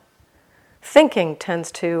sound. Thinking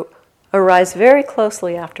tends to arise very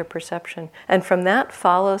closely after perception, and from that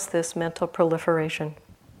follows this mental proliferation.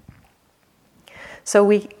 So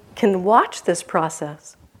we can watch this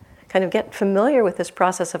process, kind of get familiar with this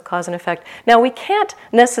process of cause and effect. Now, we can't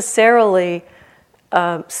necessarily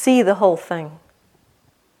see the whole thing,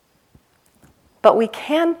 but we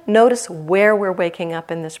can notice where we're waking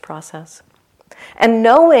up in this process. And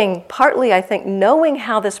knowing, partly I think, knowing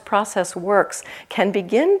how this process works can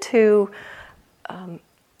begin to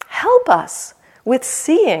help us with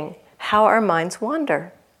seeing how our minds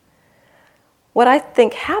wander. What I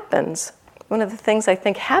think happens, one of the things I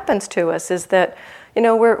think happens to us is that,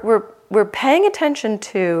 we're paying attention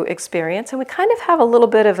to experience, and we kind of have a little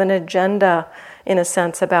bit of an agenda, in a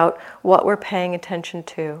sense, about what we're paying attention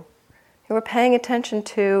to. And we're paying attention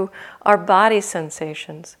to our body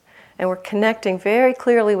sensations, and we're connecting very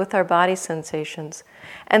clearly with our body sensations.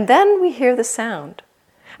 And then we hear the sound.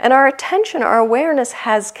 And our attention, our awareness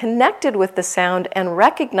has connected with the sound and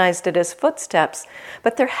recognized it as footsteps,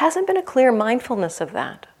 but there hasn't been a clear mindfulness of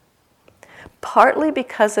that. Partly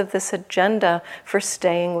because of this agenda for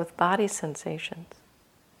staying with body sensations.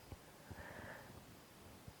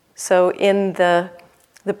 So in the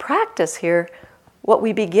practice here, what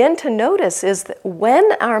we begin to notice is that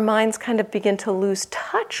when our minds kind of begin to lose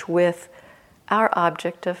touch with our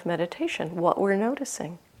object of meditation, what we're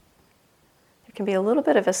noticing. There can be a little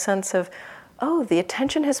bit of a sense of, oh, the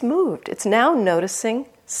attention has moved. It's now noticing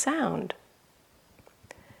sound.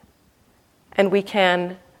 And we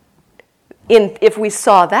can, if we just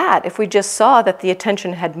saw that the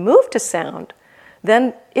attention had moved to sound,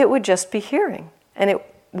 then it would just be hearing. And it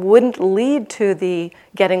wouldn't lead to the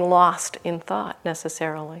getting lost in thought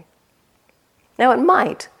necessarily. Now it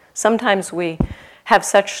might. Sometimes we have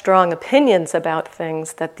such strong opinions about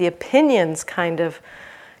things that the opinions kind of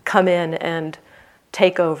come in and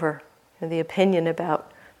take over. The opinion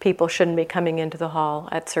about people shouldn't be coming into the hall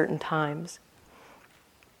at certain times.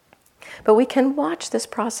 But we can watch this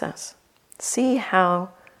process, see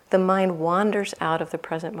how the mind wanders out of the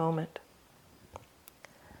present moment.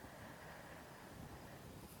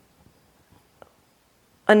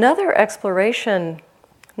 Another exploration,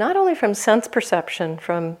 not only from sense perception,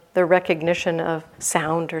 from the recognition of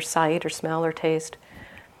sound or sight or smell or taste,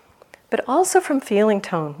 but also from feeling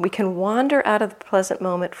tone. We can wander out of the present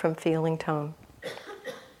moment from feeling tone.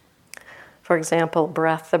 For example,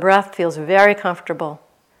 breath. The breath feels very comfortable.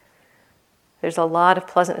 There's a lot of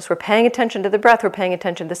pleasantness. We're paying attention to the breath. We're paying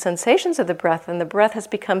attention to the sensations of the breath, and the breath has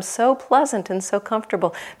become so pleasant and so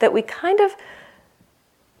comfortable that we kind of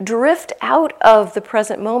drift out of the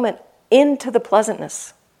present moment into the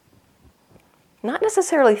pleasantness. Not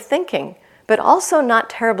necessarily thinking, but also not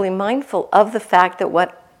terribly mindful of the fact that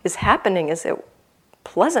what is happening is that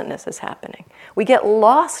pleasantness is happening. We get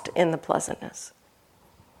lost in the pleasantness.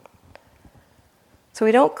 So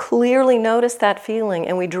we don't clearly notice that feeling,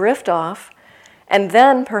 and we drift off. And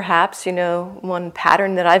then perhaps, one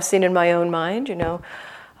pattern that I've seen in my own mind,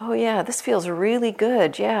 oh yeah, this feels really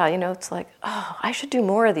good. Yeah, it's like, oh, I should do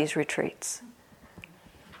more of these retreats.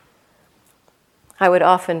 I would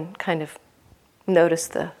often kind of notice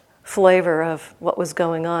the flavor of what was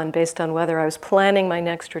going on based on whether I was planning my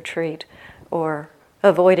next retreat or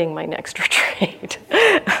avoiding my next retreat.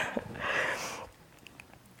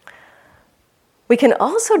 We can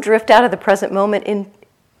also drift out of the present moment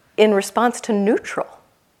in response to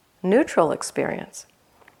neutral experience.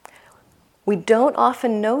 We don't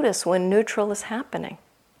often notice when neutral is happening.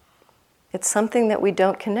 It's something that we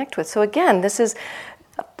don't connect with. So again, this is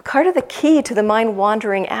part of the key to the mind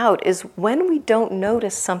wandering out is when we don't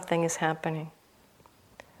notice something is happening.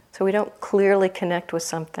 So we don't clearly connect with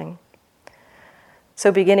something.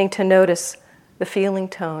 So beginning to notice the feeling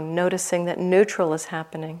tone, noticing that neutral is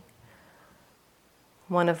happening.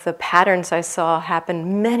 One of the patterns I saw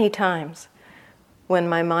happen many times when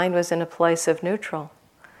my mind was in a place of neutral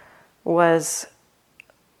was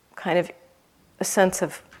kind of a sense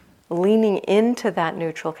of leaning into that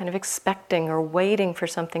neutral, kind of expecting or waiting for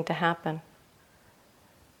something to happen.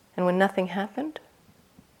 And when nothing happened,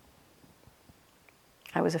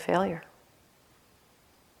 I was a failure.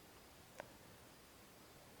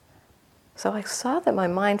 So I saw that my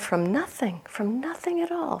mind from nothing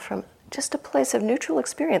at all, from just a place of neutral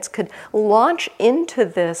experience, could launch into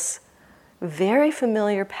this very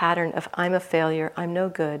familiar pattern of I'm a failure, I'm no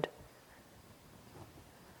good.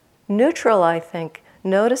 neutral, I think,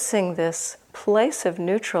 noticing this place of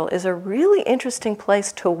neutral is a really interesting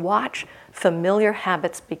place to watch familiar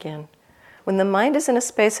habits begin. When the mind is in a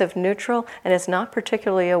space of neutral and is not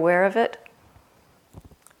particularly aware of it,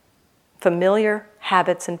 familiar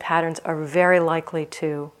habits and patterns are very likely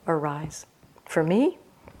to arise. For me,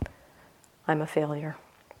 I'm a failure.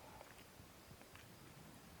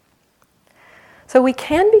 So we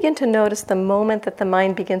can begin to notice the moment that the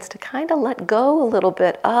mind begins to kind of let go a little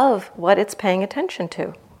bit of what it's paying attention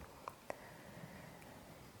to.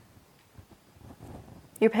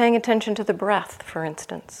 You're paying attention to the breath, for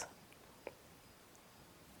instance.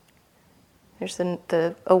 There's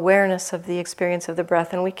the awareness of the experience of the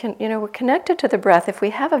breath, and we're connected to the breath. If we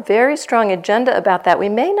have a very strong agenda about that, we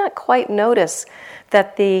may not quite notice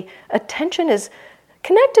that the attention is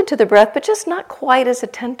connected to the breath, but just not quite as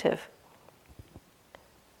attentive.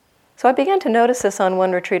 So I began to notice this on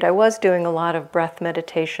one retreat. I was doing a lot of breath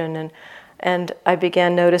meditation, and I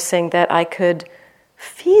began noticing that I could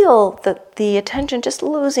feel the attention just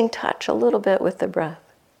losing touch a little bit with the breath.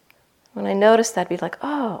 When I noticed that, I'd be like,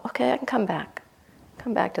 oh, okay, I can come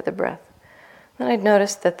back to the breath. Then I'd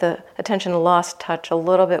notice that the attention lost touch a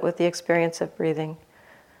little bit with the experience of breathing.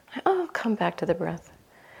 Come back to the breath.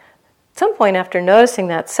 At some point after noticing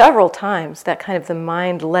that several times, that kind of the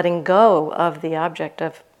mind letting go of the object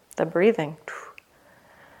of the breathing,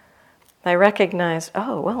 I recognized,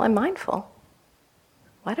 I'm mindful.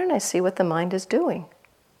 Why don't I see what the mind is doing?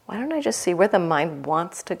 Why don't I just see where the mind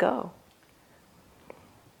wants to go?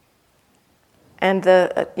 And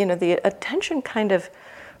the attention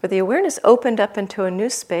or the awareness opened up into a new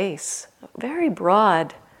space, a very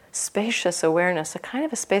broad, spacious awareness, a kind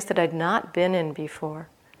of a space that I'd not been in before.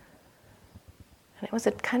 And it was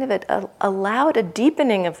allowed a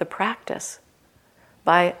deepening of the practice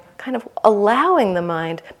by kind of allowing the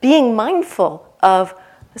mind, being mindful of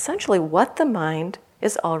essentially what the mind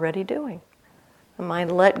is already doing. The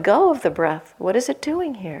mind let go of the breath. What is it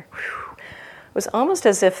doing here? It was almost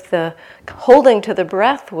as if the holding to the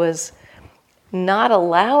breath was not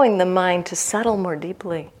allowing the mind to settle more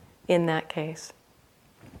deeply in that case.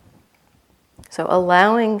 So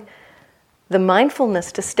allowing the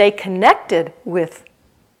mindfulness to stay connected with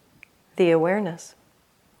the awareness.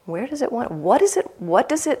 Where does it want? What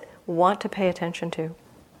does it want to pay attention to?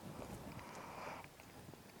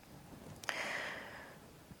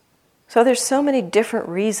 So there's so many different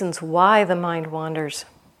reasons why the mind wanders.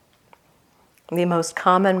 The most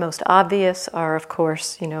common, most obvious are, of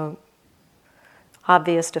course,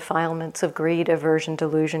 obvious defilements of greed, aversion,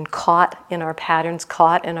 delusion, caught in our patterns,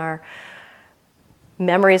 caught in our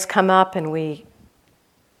memories come up, and we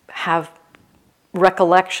have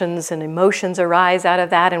recollections and emotions arise out of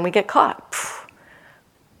that, and we get caught.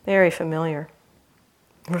 Very familiar.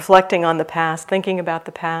 Reflecting on the past, thinking about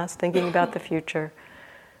the future,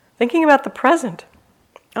 thinking about the present.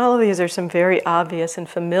 All of these are some very obvious and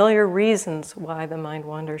familiar reasons why the mind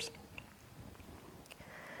wanders.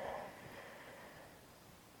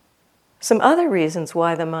 Some other reasons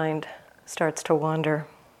why the mind starts to wander.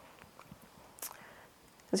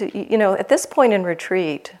 At this point in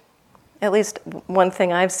retreat, at least one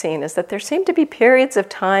thing I've seen is that there seem to be periods of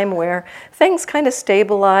time where things kind of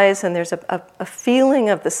stabilize and there's a feeling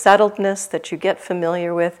of the settledness that you get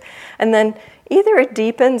familiar with. And then either it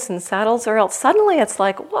deepens and settles, or else suddenly it's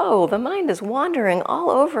like, whoa, the mind is wandering all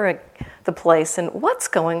over the place. And what's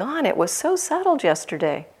going on? It was so settled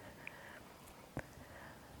yesterday.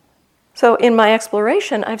 So in my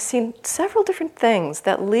exploration, I've seen several different things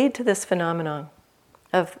that lead to this phenomenon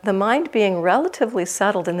of the mind being relatively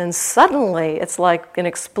settled, and then suddenly it's like an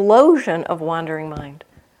explosion of wandering mind.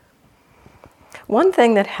 One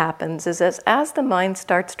thing that happens is as the mind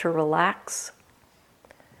starts to relax,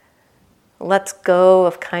 lets go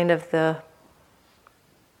of kind of the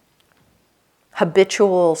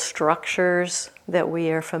habitual structures that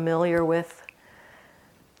we are familiar with,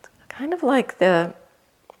 kind of like the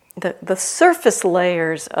surface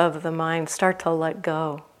layers of the mind start to let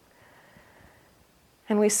go.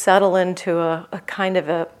 And we settle into a kind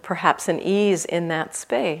of perhaps an ease in that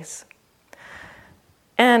space.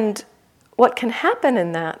 And what can happen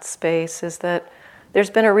in that space is that there's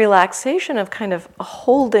been a relaxation of kind of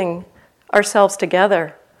holding ourselves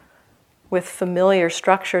together with familiar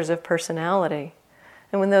structures of personality.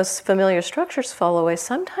 And when those familiar structures fall away,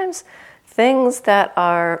 sometimes things that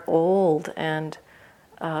are old and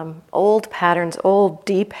old patterns, old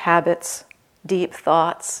deep habits, deep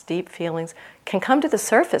thoughts, deep feelings can come to the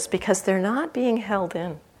surface because they're not being held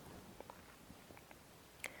in.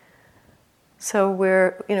 So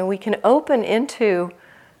we can open into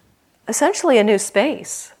essentially a new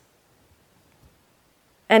space.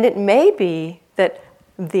 And it may be that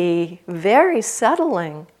the very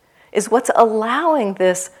settling is what's allowing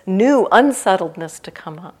this new unsettledness to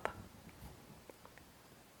come up.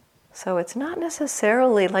 So it's not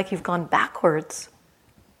necessarily like you've gone backwards.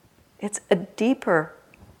 It's a deeper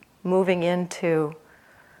moving into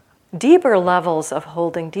deeper levels of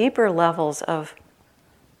holding, deeper levels of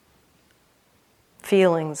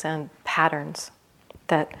feelings and patterns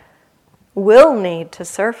that will need to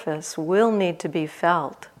surface, will need to be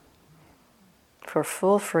felt for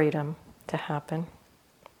full freedom to happen.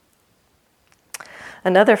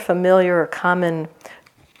 Another familiar or common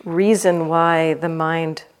reason why the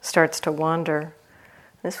mind starts to wander,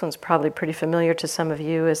 this one's probably pretty familiar to some of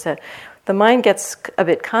you, is that the mind gets a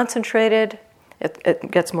bit concentrated, it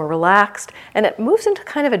gets more relaxed, and it moves into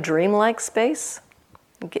kind of a dreamlike space.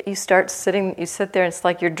 You sit there and it's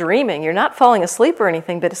like you're dreaming. You're not falling asleep or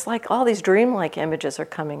anything, but it's like all these dreamlike images are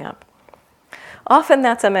coming up. Often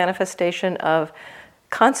that's a manifestation of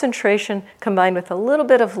concentration combined with a little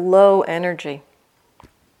bit of low energy.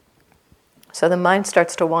 So the mind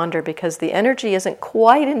starts to wander because the energy isn't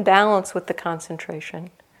quite in balance with the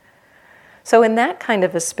concentration. So in that kind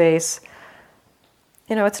of a space,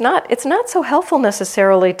 it's not so helpful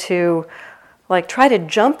necessarily to like try to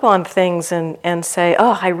jump on things and say,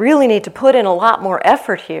 oh, I really need to put in a lot more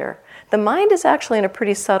effort here. The mind is actually in a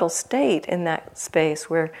pretty subtle state in that space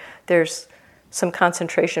where there's some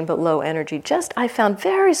concentration but low energy. I found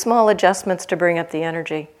very small adjustments to bring up the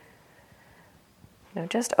energy.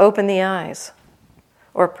 Just open the eyes.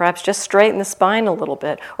 Or perhaps just straighten the spine a little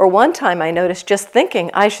bit. Or one time I noticed just thinking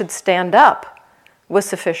I should stand up was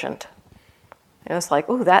sufficient. It's like,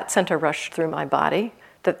 ooh, that sent a rush through my body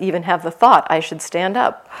to even have the thought I should stand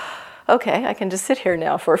up. Okay, I can just sit here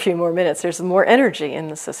now for a few more minutes. There's more energy in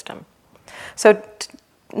the system. So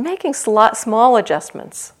making small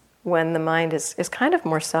adjustments when the mind is kind of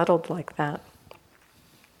more settled like that.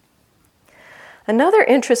 Another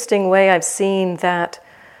interesting way I've seen that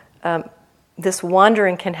this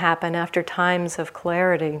wandering can happen after times of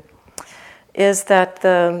clarity is that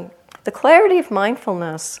the clarity of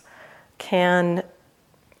mindfulness can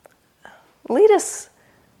lead us,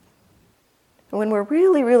 when we're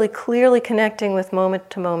really, really clearly connecting with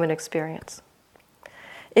moment-to-moment experience,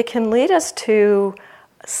 it can lead us to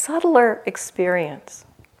a subtler experience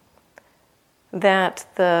that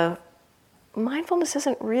the mindfulness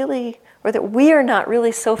isn't really, or that we are not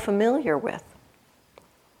really so familiar with.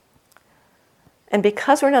 And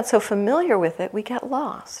because we're not so familiar with it, we get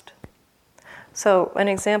lost. So an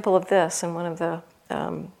example of this, and one of the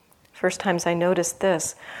first times I noticed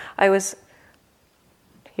this, I was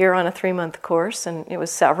here on a 3-month course, and it was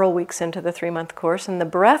several weeks into the 3-month course, and the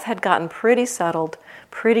breath had gotten pretty settled,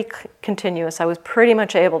 pretty continuous. I was pretty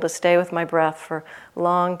much able to stay with my breath for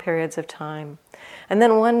long periods of time. And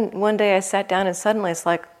then one day I sat down, and suddenly it's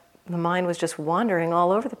like the mind was just wandering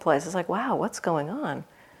all over the place. It's like, wow, what's going on?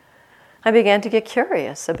 I began to get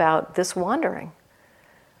curious about this wandering.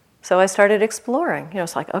 So I started exploring.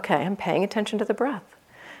 It's like, okay, I'm paying attention to the breath.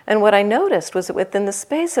 And what I noticed was that within the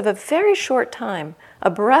space of a very short time, a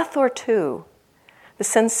breath or two, the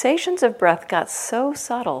sensations of breath got so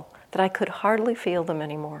subtle that I could hardly feel them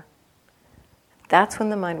anymore. That's when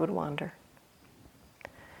the mind would wander.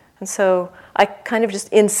 And so I kind of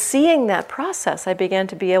just, in seeing that process, I began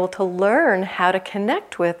to be able to learn how to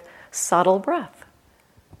connect with subtle breath.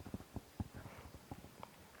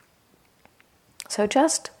 So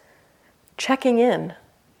just checking in,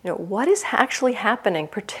 what is actually happening,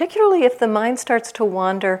 particularly if the mind starts to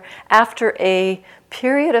wander after a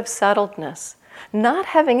period of settledness, not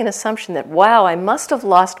having an assumption that, wow, I must have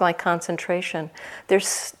lost my concentration.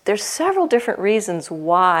 There's several different reasons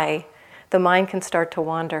why the mind can start to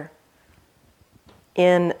wander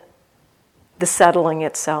in the settling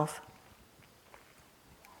itself.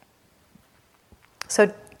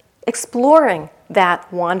 So exploring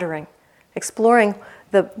that wandering, exploring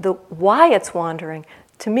the why it's wandering,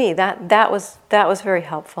 to me, that was very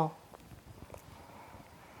helpful.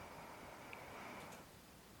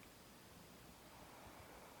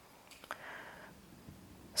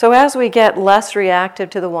 So as we get less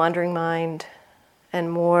reactive to the wandering mind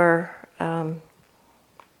and more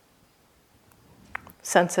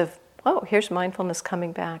sense of, oh, here's mindfulness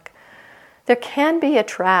coming back, there can be a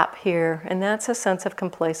trap here, and that's a sense of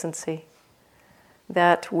complacency.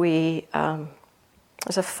 That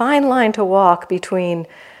there's a fine line to walk between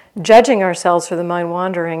judging ourselves for the mind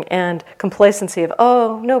wandering and complacency of,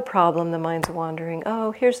 oh, no problem, the mind's wandering.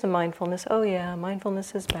 Oh, here's the mindfulness. Oh yeah,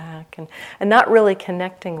 mindfulness is back. And not really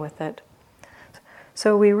connecting with it.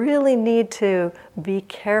 So we really need to be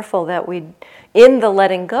careful that in the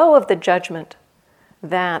letting go of the judgment,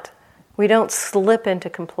 that we don't slip into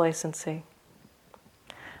complacency.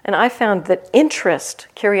 And I found that interest,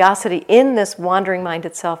 curiosity in this wandering mind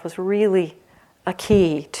itself was really a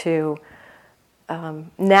key to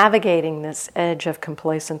navigating this edge of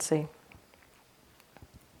complacency.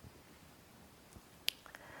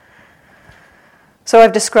 So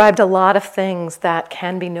I've described a lot of things that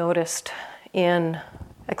can be noticed in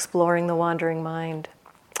exploring the wandering mind.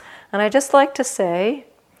 And I'd just like to say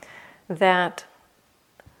that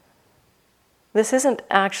this isn't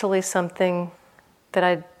actually something that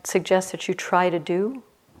I'd suggest that you try to do.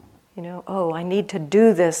 I need to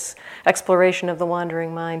do this exploration of the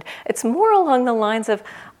wandering mind. It's more along the lines of,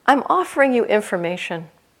 I'm offering you information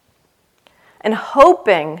and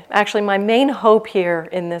hoping, actually my main hope here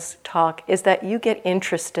in this talk is that you get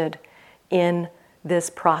interested in this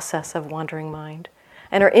process of wandering mind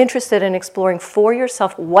and are interested in exploring for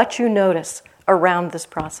yourself what you notice around this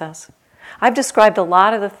process. I've described a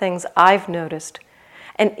lot of the things I've noticed,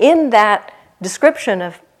 and in that description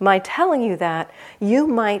of my telling you that, you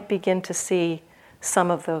might begin to see some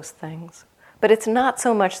of those things. But it's not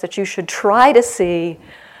so much that you should try to see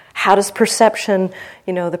how does perception,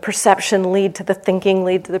 the perception lead to the thinking,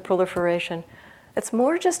 lead to the proliferation. It's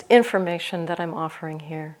more just information that I'm offering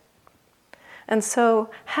here. And so,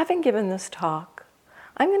 having given this talk,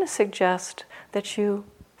 I'm going to suggest that you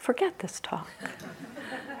forget this talk.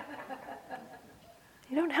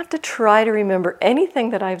 You don't have to try to remember anything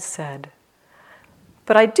that I've said.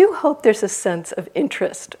 But I do hope there's a sense of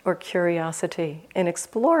interest or curiosity in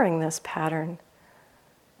exploring this pattern,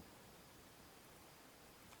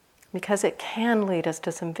 because it can lead us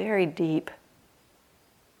to some very deep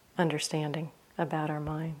understanding about our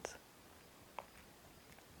minds.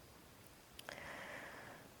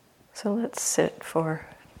 So let's sit for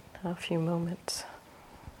a few moments.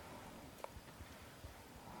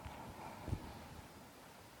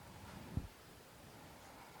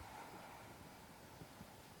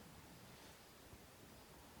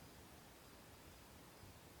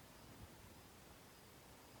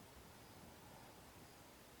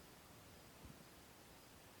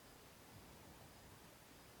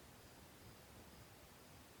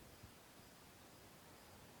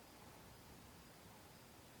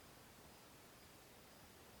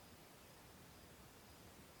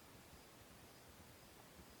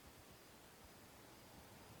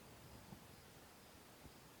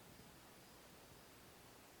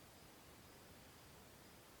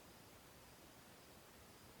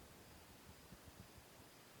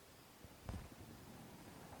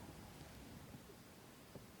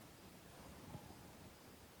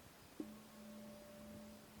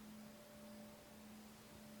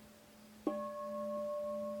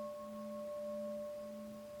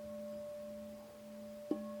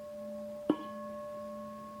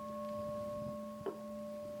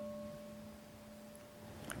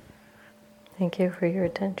 Thank you for your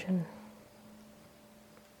attention.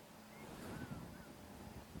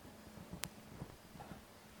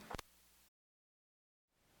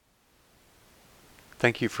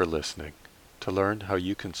 Thank you for listening. To learn how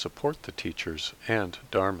you can support the teachers and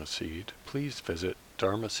Dharma Seed, please visit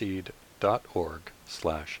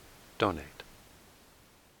dharmaseed.org/donate.